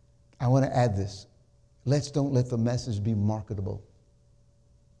 I want to add this. Don't let the message be marketable.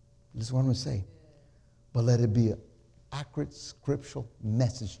 This is what I'm going to say. But let it be an accurate scriptural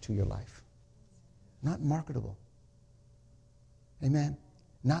message to your life. Not marketable. Amen.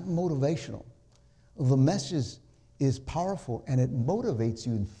 Not motivational. The message is powerful and it motivates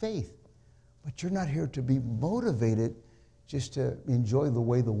you in faith. But you're not here to be motivated just to enjoy the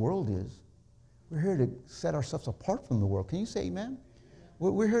way the world is. We're here to set ourselves apart from the world. Can you say amen?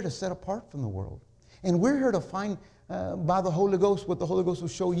 We're here to set apart from the world. And we're here to find by the Holy Ghost what the Holy Ghost will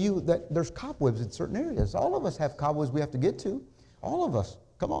show you that there's cobwebs in certain areas. All of us have cobwebs we have to get to. All of us.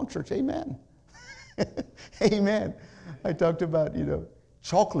 Come on, church. Amen. Amen. I talked about,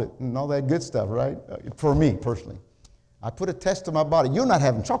 chocolate and all that good stuff, right? For me, personally. I put a test to my body. You're not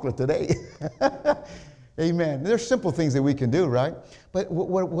having chocolate today. Amen. There's simple things that we can do, right? But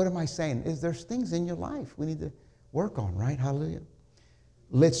what am I saying? Is there's things in your life we need to work on, right? Hallelujah.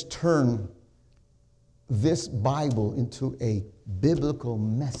 Let's turn this Bible into a biblical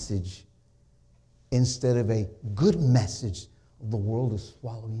message instead of a good message the world is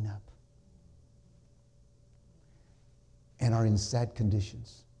swallowing up and are in sad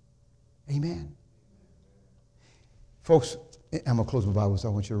conditions. Amen. Folks, I'm going to close my Bible, so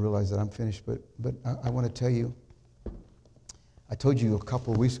I want you to realize that I'm finished, but I want to tell you, I told you a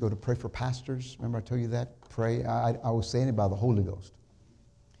couple of weeks ago to pray for pastors. Remember I told you that? Pray. I was saying it by the Holy Ghost.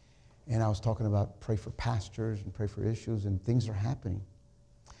 And I was talking about pray for pastors and pray for issues, and things are happening.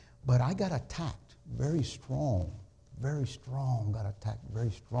 But I got attacked very strong, got attacked very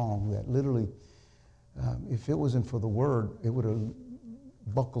strong, that literally, if it wasn't for the word, it would have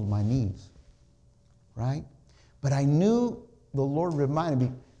buckled my knees, right? But I knew the Lord reminded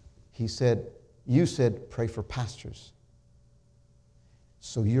me. He said, you said pray for pastors.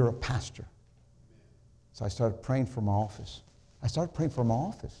 So you're a pastor. So I started praying for my office.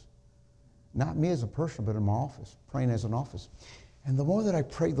 Not me as a person, but in my office, praying as an office. And the more that I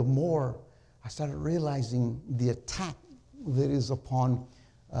prayed, the more I started realizing the attack that is upon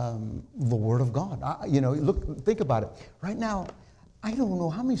the Word of God. Look, think about it. Right now, I don't know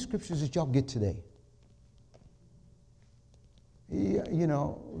how many scriptures did y'all get today. A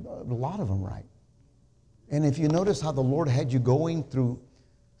lot of them, right? And if you notice how the Lord had you going through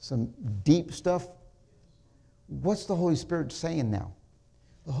some deep stuff, what's the Holy Spirit saying now?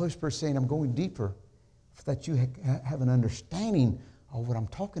 The Holy Spirit saying, I'm going deeper so that you have an understanding of what I'm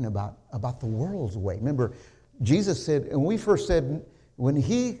talking about the world's way. Remember, Jesus said, and we first said, when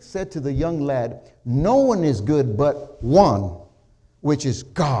he said to the young lad, no one is good but one, which is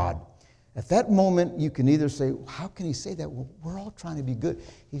God. At that moment, you can either say, how can he say that? Well, we're all trying to be good.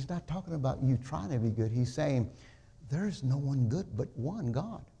 He's not talking about you trying to be good. He's saying, there's no one good but one,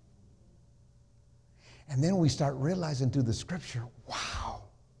 God. And then we start realizing through the scripture, wow,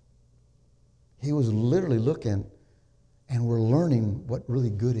 He was literally looking, and we're learning what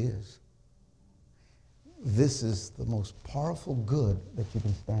really good is. This is the most powerful good that you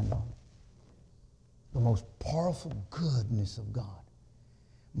can stand on. The most powerful goodness of God.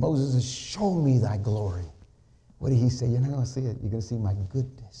 Moses says, show me thy glory. What did he say? You're not going to see it. You're going to see my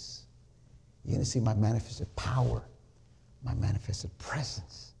goodness. You're going to see my manifested power, my manifested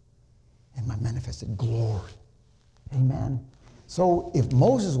presence, and my manifested glory. Amen. So if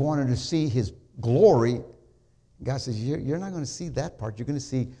Moses wanted to see his glory, God says, you're not going to see that part. You're going to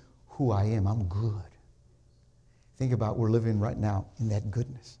see who I am. I'm good. Think about we're living right now in that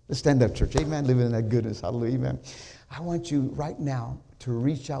goodness. Let's stand up, church. Amen. Living in that goodness. Hallelujah. Amen. I want you right now to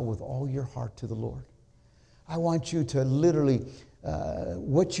reach out with all your heart to the Lord. I want you to literally,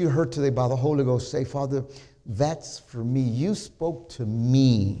 what you heard today by the Holy Ghost, say, Father, that's for me. You spoke to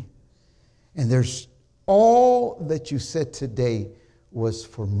me. And there's all that you said today was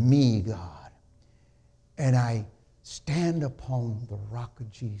for me, God. And I stand upon the rock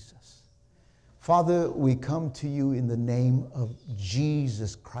of Jesus. Father, we come to you in the name of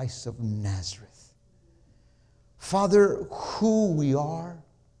Jesus Christ of Nazareth. Father, who we are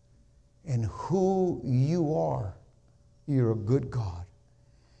and who you are, you're a good God.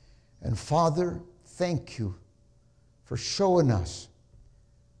 And Father, thank you for showing us,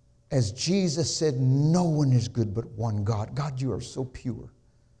 as Jesus said, no one is good but one God. God, you are so pure,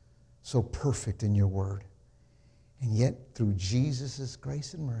 so perfect in your word. And yet, through Jesus'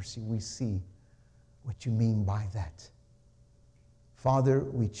 grace and mercy, we see what you mean by that. Father,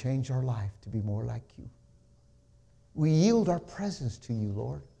 we change our life to be more like you. We yield our presence to you,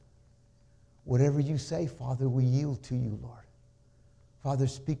 Lord. Whatever you say, Father, we yield to you, Lord. Father,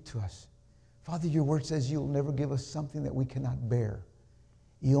 speak to us. Father, your word says you'll never give us something that we cannot bear.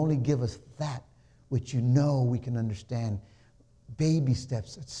 You only give us that which you know we can understand. Baby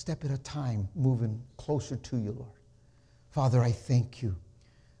steps, a step at a time, moving closer to you, Lord. Father, I thank you.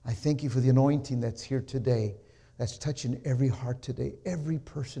 I thank you for the anointing that's here today, that's touching every heart today, every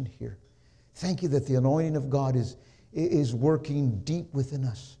person here. Thank you that the anointing of God is working deep within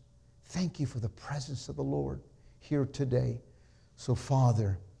us. Thank you for the presence of the Lord here today. So,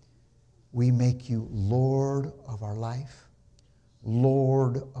 Father, we make you Lord of our life,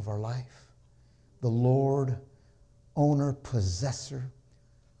 Lord of our life, the Lord, owner, possessor,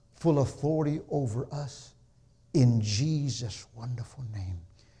 full authority over us, in Jesus' wonderful name.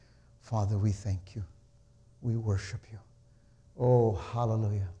 Father, we thank you. We worship you. Oh,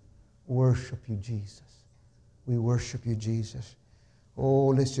 hallelujah. Worship you, Jesus. We worship you, Jesus. Oh,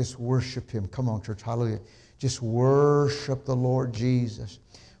 let's just worship him. Come on, church. Hallelujah. Just worship the Lord Jesus.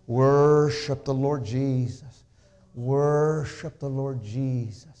 Worship the Lord Jesus. Worship the Lord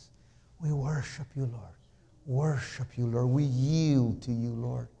Jesus. We worship you, Lord. Worship you, Lord. We yield to you,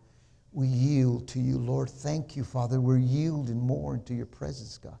 Lord. We yield to you, Lord. Thank you, Father. We're yielding more into your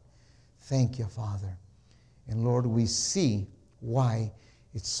presence, God. Thank you, Father. And Lord, we see why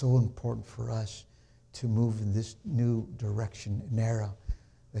it's so important for us to move in this new direction and era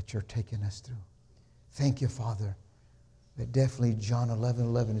that you're taking us through. Thank you, Father, that definitely John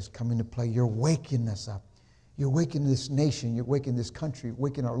 11:11 is coming to play. You're waking us up. You're waking this nation. You're waking this country. You're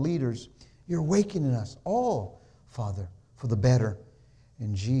waking our leaders. You're wakening us all, Father, for the better.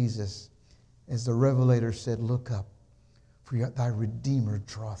 And Jesus, as the Revelator said, look up, for thy Redeemer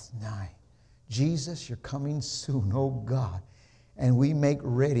draweth nigh. Jesus, you're coming soon, oh God. And we make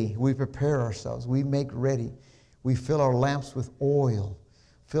ready. We prepare ourselves. We make ready. We fill our lamps with oil.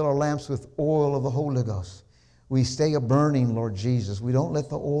 Fill our lamps with oil of the Holy Ghost. We stay a-burning, Lord Jesus. We don't let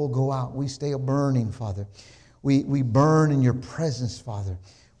the oil go out. We stay a-burning, Father. We burn in your presence, Father.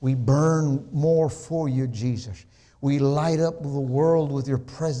 We burn more for you, Jesus. We light up the world with your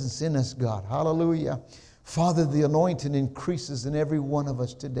presence in us, God. Hallelujah. Father, the anointing increases in every one of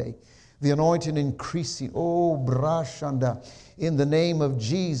us today. The anointing increasing. Oh, brashanda. In the name of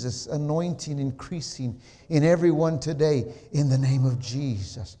Jesus, anointing increasing in everyone today. In the name of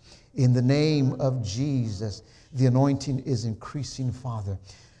Jesus. In the name of Jesus. The anointing is increasing, Father.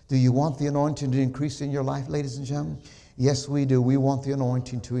 Do you want the anointing to increase in your life, ladies and gentlemen? Yes, we do. We want the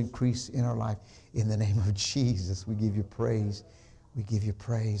anointing to increase in our life. In the name of Jesus, we give you praise. We give you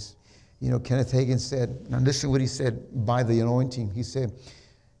praise. You know, Kenneth Hagin said, now listen to what he said by the anointing. He said,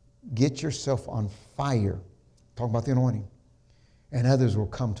 get yourself on fire. Talking about the anointing. And others will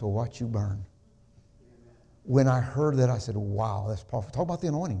come to watch you burn. When I heard that, I said, wow, that's powerful. Talk about the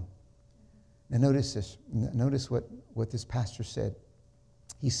anointing. Now notice this. Notice what this pastor said.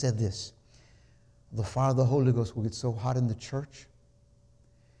 He said this. The fire of the Holy Ghost will get so hot in the church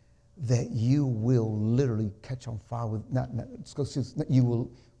that you will literally catch on fire with, you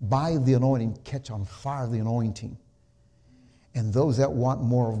will, by the anointing, catch on fire the anointing. And those that want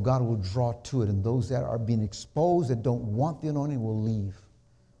more of God will draw to it. And those that are being exposed, that don't want the anointing, will leave.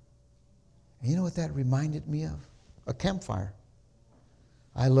 And you know what that reminded me of? A campfire.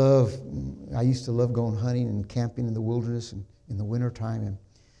 I used to love going hunting and camping in the wilderness and in the wintertime. And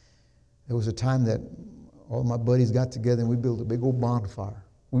there was a time that all my buddies got together and we built a big old bonfire.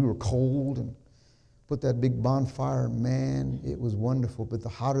 We were cold and put that big bonfire. Man, it was wonderful. But the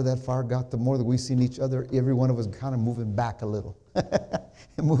hotter that fire got, the more that we seen each other, every one of us kind of moving back a little.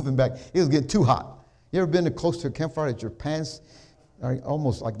 Moving back. It was getting too hot. You ever been close to a campfire that your pants are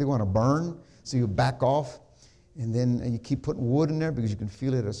almost like they want to burn? So you back off. And then you keep putting wood in there because you can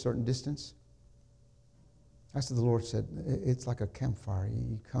feel it at a certain distance. That's what the Lord said. It's like a campfire.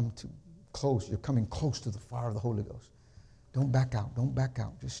 You come too close. You're coming close to the fire of the Holy Ghost. Don't back out. Don't back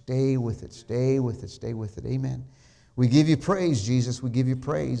out. Just stay with it. Stay with it. Stay with it. Amen. We give you praise, Jesus. We give you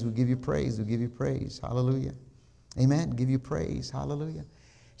praise. We give you praise. We give you praise. Hallelujah. Amen. Give you praise. Hallelujah.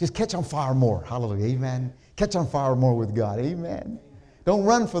 Just catch on fire more. Hallelujah. Amen. Catch on fire more with God. Amen. Don't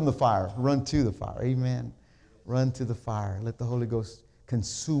run from the fire. Run to the fire. Amen. Run to the fire. Let the Holy Ghost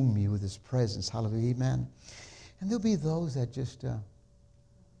consume you with His presence. Hallelujah. Amen. And there'll be those that just are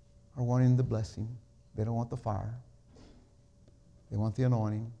wanting the blessing. They don't want the fire. They want the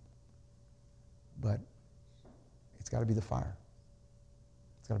anointing. But it's got to be the fire.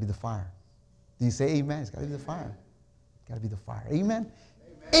 It's got to be the fire. Do you say amen? It's got to be the fire. It's got to be the fire. Amen?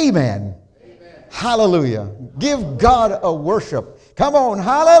 Amen. Amen. Hallelujah. Give God a worship. Come on.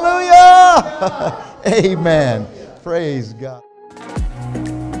 Hallelujah. Amen. Praise God.